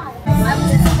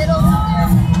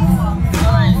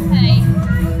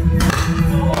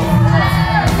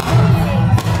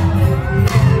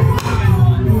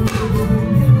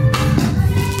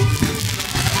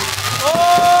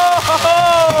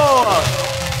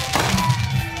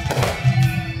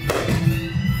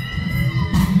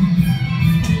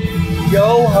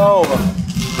 Yo ho!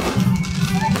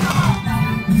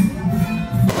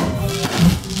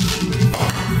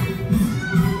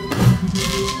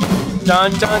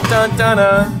 Dun dun dun dun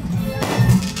dun.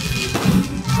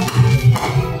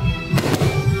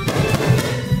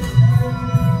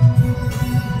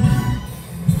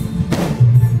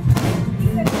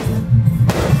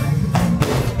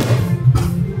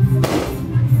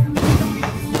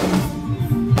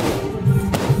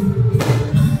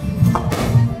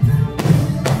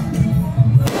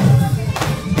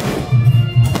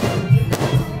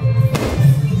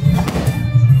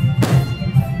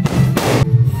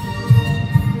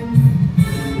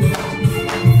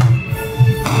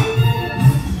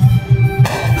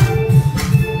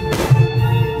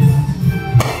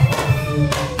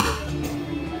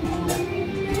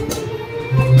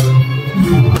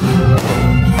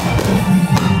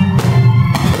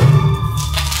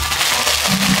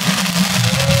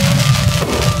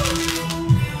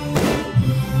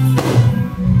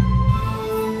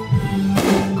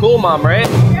 Mom, right?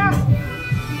 Yeah.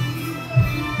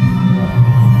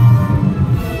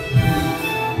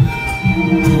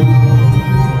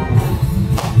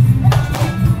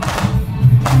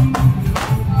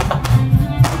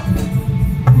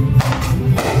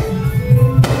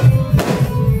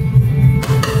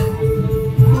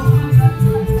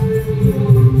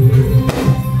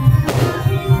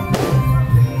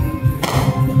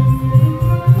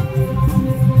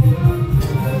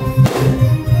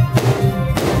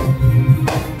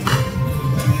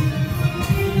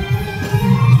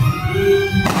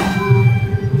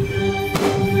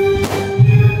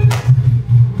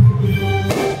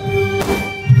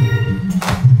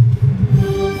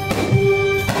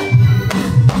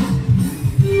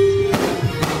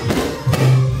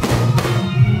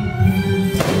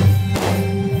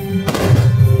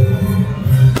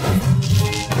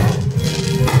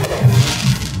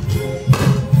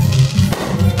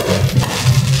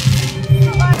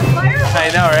 I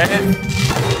know, right?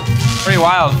 Pretty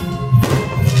wild. I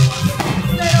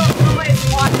don't know why it's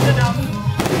watching them.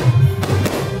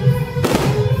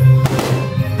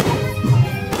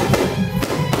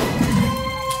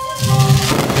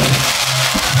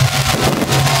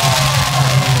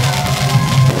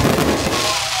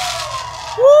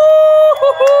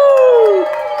 Woo-hoo-hoo!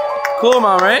 Cool,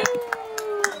 Mom, right?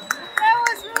 That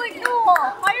was really cool.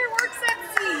 Fireworks at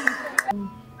sea.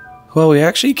 Well, we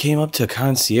actually came up to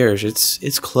Concierge.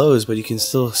 It's closed, but you can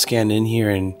still scan in here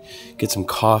and get some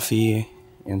coffee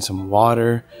and some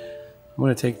water. I'm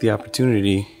gonna take the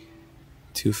opportunity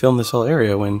to film this whole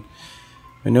area when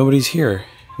nobody's here.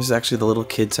 This is actually the little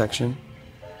kid section.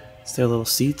 It's their little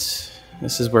seats.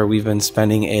 This is where we've been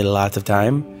spending a lot of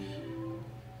time.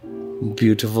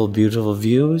 Beautiful, beautiful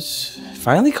views.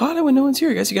 Finally caught it when no one's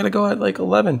here. I guess you gotta go at like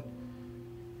 11.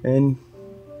 And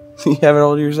you have it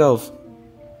all to yourself.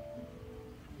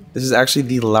 This is actually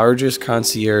the largest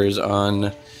concierge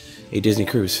on a Disney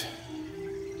cruise.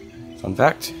 Fun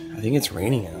fact, I think it's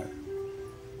raining in it.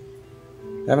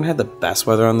 I haven't had the best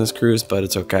weather on this cruise, but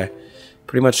it's okay.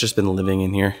 Pretty much just been living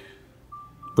in here.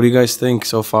 What do you guys think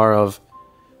so far of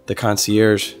the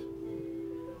concierge?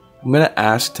 I'm gonna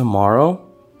ask tomorrow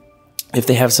if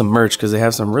they have some merch, because they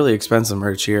have some really expensive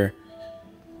merch here.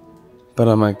 But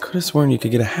I could have sworn you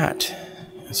could get a hat.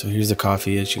 So here's the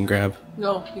coffee that you can grab.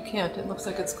 No, you can't. It looks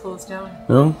like it's closed down.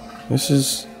 No? This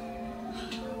is...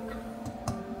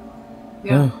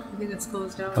 Yeah, I think it's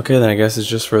closed down. Okay, then I guess it's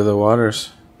just for the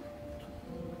waters.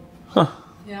 Huh.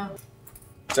 Yeah.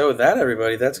 So with that,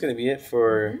 everybody, that's going to be it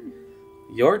for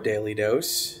your Daily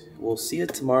Dose. We'll see you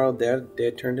tomorrow.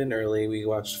 Dad turned in early. We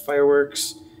watched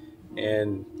fireworks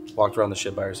and walked around the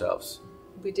ship by ourselves.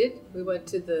 We did. We went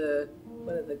to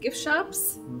one of the gift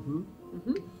shops.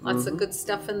 Lots of good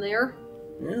stuff in there.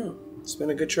 Yeah, it's been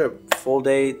a good trip. Full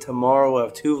day tomorrow. We'll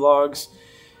have 2 vlogs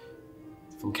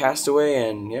from Castaway,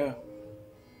 and yeah,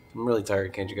 I'm really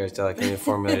tired. Can't you guys tell? I can't even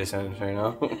formulate a sentence right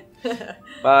now.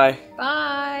 Bye.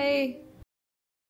 Bye.